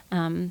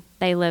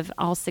they live,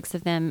 all 6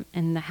 of them,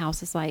 and the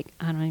house is like,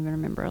 I don't even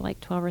remember,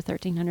 like 12 or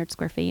 1,300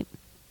 square feet.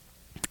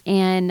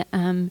 And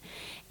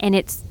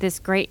it's this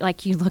great,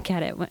 like, you look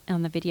at it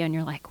on the video and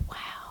you're like,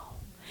 wow,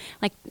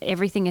 like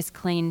everything is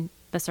clean.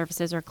 The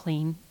surfaces are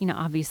clean.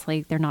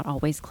 Obviously they're not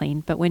always clean,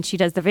 but when she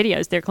does the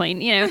videos, they're clean,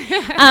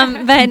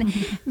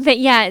 but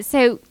yeah,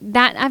 so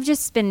that I've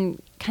just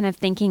been kind of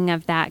thinking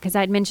of that because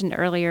I'd mentioned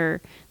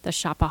earlier the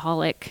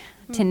shopaholic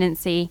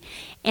tendency.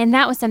 And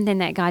that was something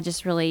that God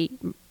just really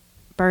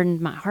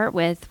burdened my heart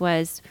with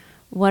was,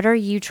 what are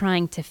you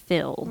trying to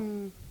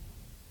fill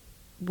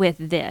with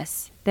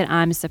this that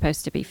I'm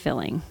supposed to be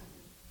filling?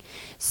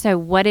 So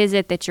what is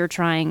it that you're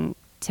trying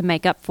to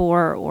make up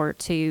for, or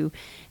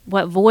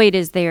what void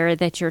is there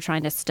that you're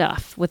trying to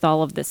stuff with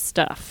all of this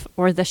stuff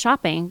or the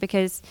shopping?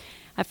 Because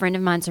a friend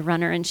of mine's a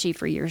runner, and she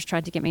for years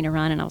tried to get me to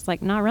run, and I was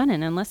like, not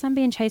running unless I'm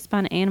being chased by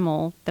an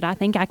animal that I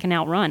think I can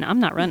outrun. I'm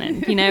not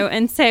running,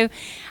 And so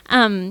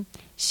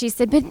she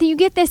said, but you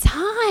get this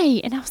high.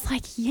 And I was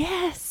like,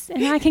 yes.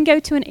 And I can go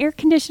to an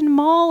air-conditioned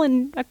mall,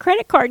 and a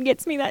credit card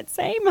gets me that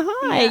same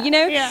high,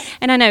 Yeah.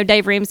 And I know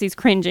Dave Ramsey's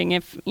cringing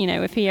if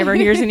he ever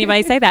hears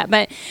anybody say that.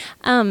 But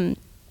I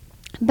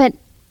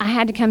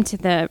had to come to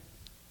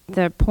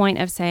the point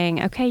of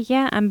saying, okay,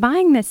 yeah, I'm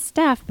buying this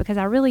stuff because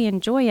I really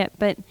enjoy it,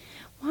 but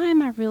why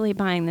am I really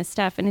buying this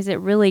stuff? And is it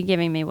really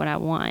giving me what I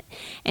want?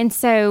 And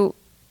so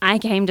I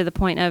came to the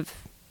point of,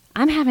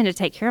 I'm having to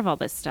take care of all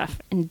this stuff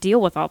and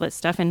deal with all this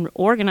stuff and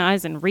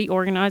organize and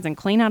reorganize and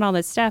clean out all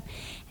this stuff.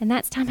 And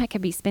that's time I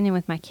could be spending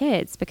with my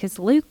kids, because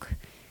Luke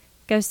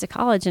goes to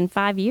college in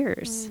 5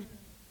 years.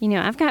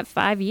 I've got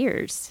 5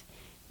 years.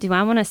 Do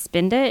I want to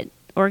spend it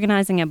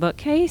organizing a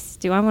bookcase?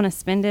 Do I want to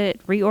spend it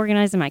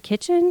reorganizing my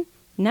kitchen?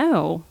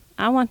 No,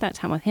 I want that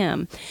time with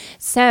him.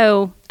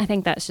 So I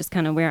think that's just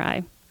kind of where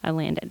I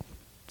landed.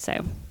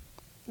 So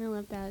I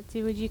love that.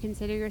 So would you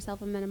consider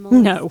yourself a minimalist?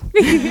 no.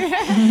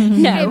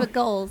 Okay, but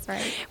goals,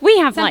 right? We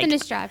have Something to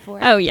strive for.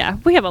 Oh yeah,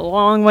 we have a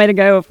long way to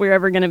go if we're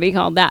ever going to be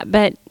called that.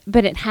 But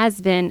it has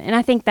been, and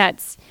I think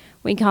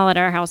we call it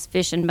our house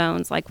fish and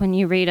bones. Like when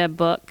you read a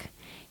book,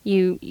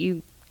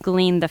 you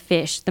glean the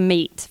fish, the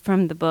meat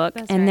from the book,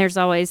 That's and right. there's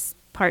always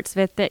parts of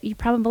it that you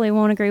probably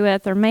won't agree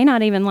with or may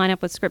not even line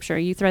up with Scripture.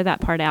 You throw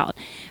that part out,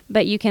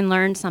 but you can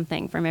learn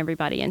something from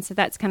everybody. And so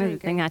that's kind of the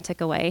thing I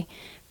took away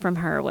from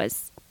her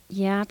was,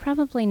 I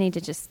probably need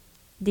to just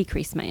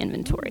decrease my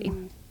inventory.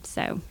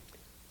 So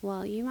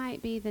Well, you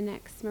might be the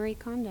next Marie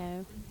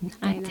Kondo.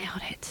 I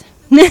doubt it.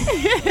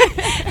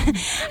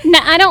 No,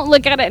 I don't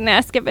look at it and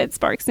ask if it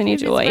sparks any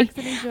joy.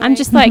 I'm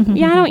just like,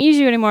 yeah, I don't use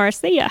you anymore.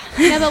 See ya.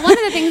 No, but one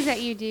of the things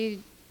that you do,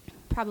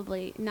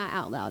 probably not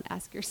out loud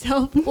ask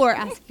yourself or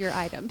ask your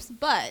items,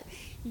 but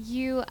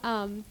you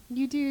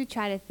do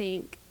try to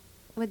think,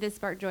 would this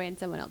spark joy in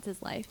someone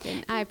else's life?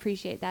 And I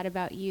appreciate that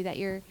about you, that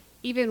you're,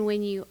 even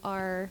when you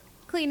are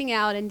cleaning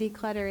out and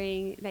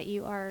decluttering, that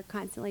you are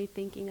constantly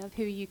thinking of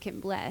who you can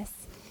bless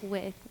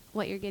with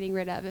what you're getting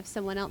rid of if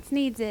someone else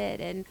needs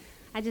it. And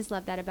I just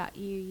love that about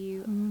you.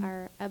 You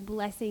are a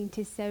blessing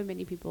to so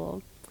many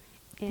people.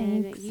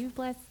 And Thanks. you've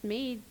blessed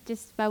me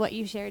just by what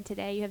you shared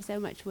today. You have so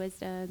much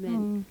wisdom.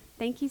 And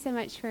thank you so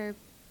much for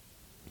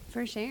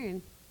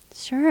sharing.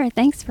 Sure.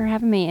 Thanks for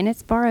having me. And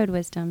it's borrowed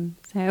wisdom.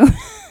 So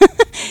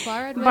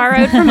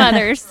Borrowed from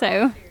others.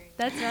 So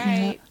That's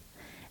right.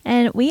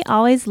 And we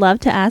always love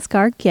to ask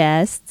our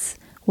guests,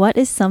 what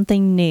is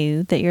something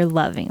new that you're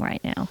loving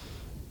right now?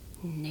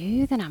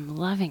 New that I'm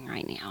loving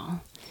right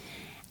now.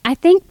 I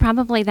think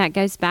probably that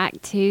goes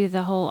back to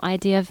the whole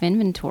idea of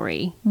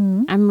inventory.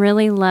 I'm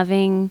really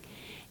loving,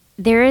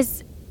 there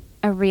is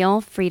a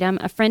real freedom.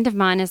 A friend of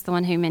mine is the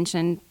one who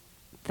mentioned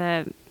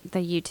the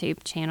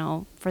YouTube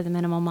channel for the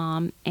Minimal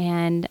Mom.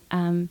 And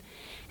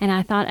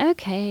I thought,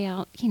 okay,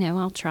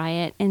 I'll try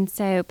it. And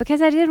so,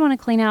 because I did want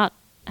to clean out,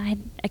 I had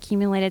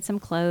accumulated some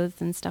clothes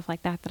and stuff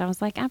like that I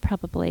was like, I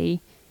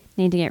probably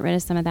need to get rid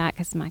of some of that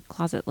because my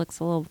closet looks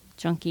a little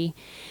junky.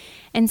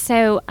 And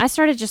so I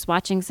started just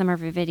watching some of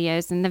her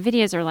videos, and the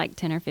videos are like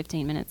 10 or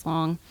 15 minutes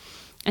long.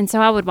 And so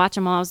I would watch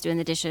them while I was doing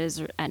the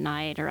dishes or at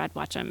night, or I'd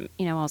watch them,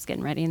 while I was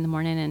getting ready in the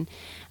morning.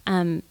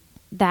 And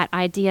that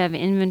idea of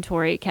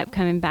inventory kept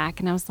coming back,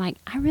 and I was like,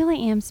 I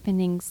really am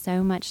spending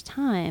so much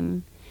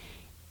time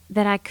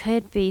that I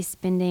could be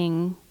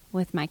spending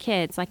with my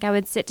kids. Like, I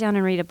would sit down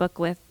and read a book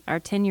with our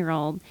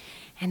 10-year-old,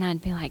 and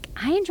I'd be like,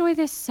 I enjoy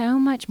this so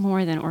much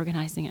more than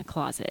organizing a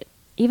closet,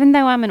 even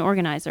though I'm an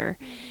organizer.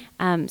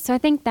 So I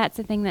think that's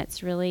the thing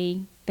that's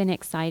really been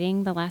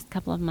exciting the last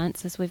couple of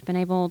months, is we've been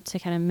able to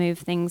kind of move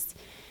things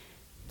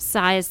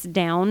sized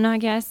down, I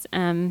guess,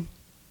 in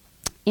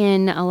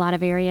a lot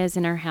of areas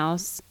in our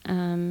house.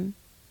 That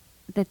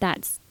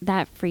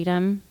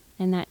freedom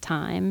and that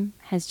time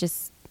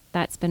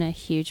that's been a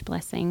huge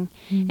blessing.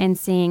 And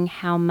seeing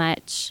how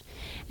much,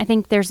 I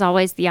think there's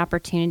always the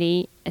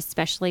opportunity,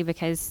 especially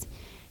because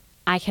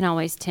I can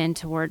always tend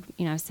toward,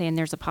 saying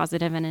there's a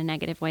positive and a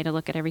negative way to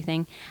look at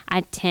everything. I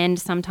tend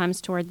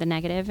sometimes toward the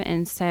negative.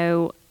 And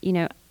so,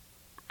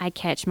 I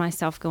catch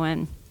myself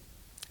going,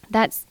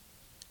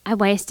 I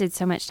wasted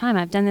so much time.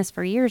 I've done this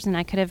for years, and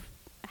I could have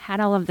had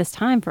all of this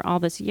time for all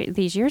these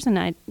years. And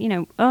I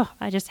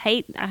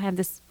have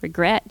this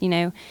regret,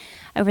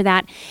 over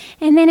that.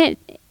 And then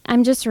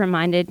I'm just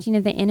reminded,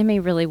 the enemy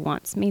really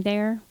wants me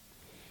there.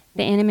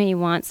 The enemy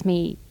wants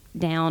me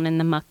down in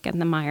the muck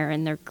and the mire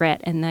and the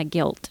regret and the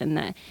guilt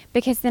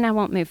because then I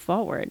won't move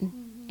forward,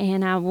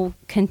 and I will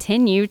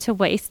continue to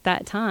waste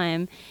that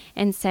time.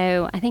 And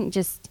so I think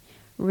just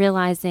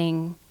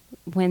realizing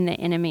when the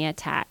enemy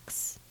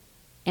attacks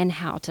and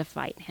how to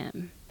fight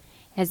him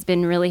has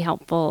been really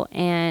helpful.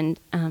 And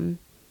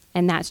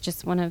that's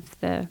just one of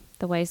the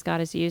ways God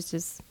has used,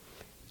 is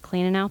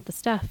cleaning out the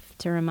stuff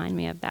to remind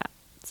me of that.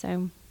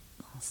 So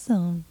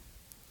awesome.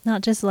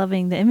 Not just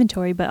loving the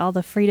inventory, but all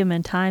the freedom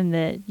and time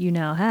that you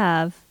now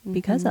have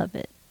because of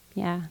it.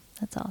 Yeah.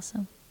 That's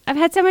awesome. I've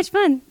had so much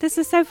fun. This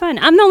is so fun.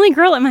 I'm the only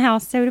girl at my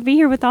house, so to be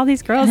here with all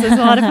these girls is a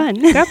lot of fun.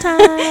 Girl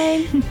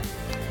time.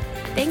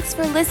 Thanks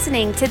for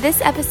listening to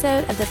this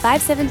episode of the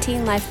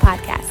 517 Life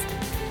Podcast.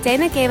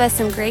 Dana gave us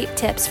some great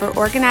tips for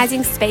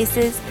organizing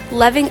spaces,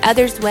 loving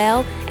others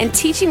well, and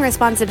teaching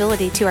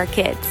responsibility to our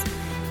kids.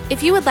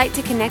 If you would like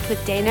to connect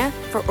with Dana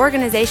for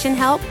organization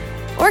help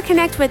or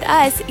connect with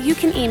us, you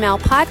can email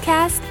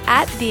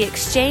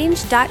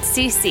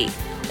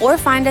podcast@theexchange.cc or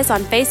find us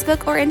on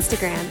Facebook or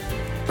Instagram.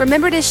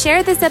 Remember to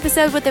share this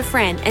episode with a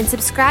friend and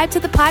subscribe to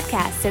the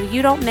podcast so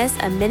you don't miss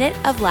a minute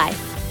of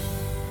life.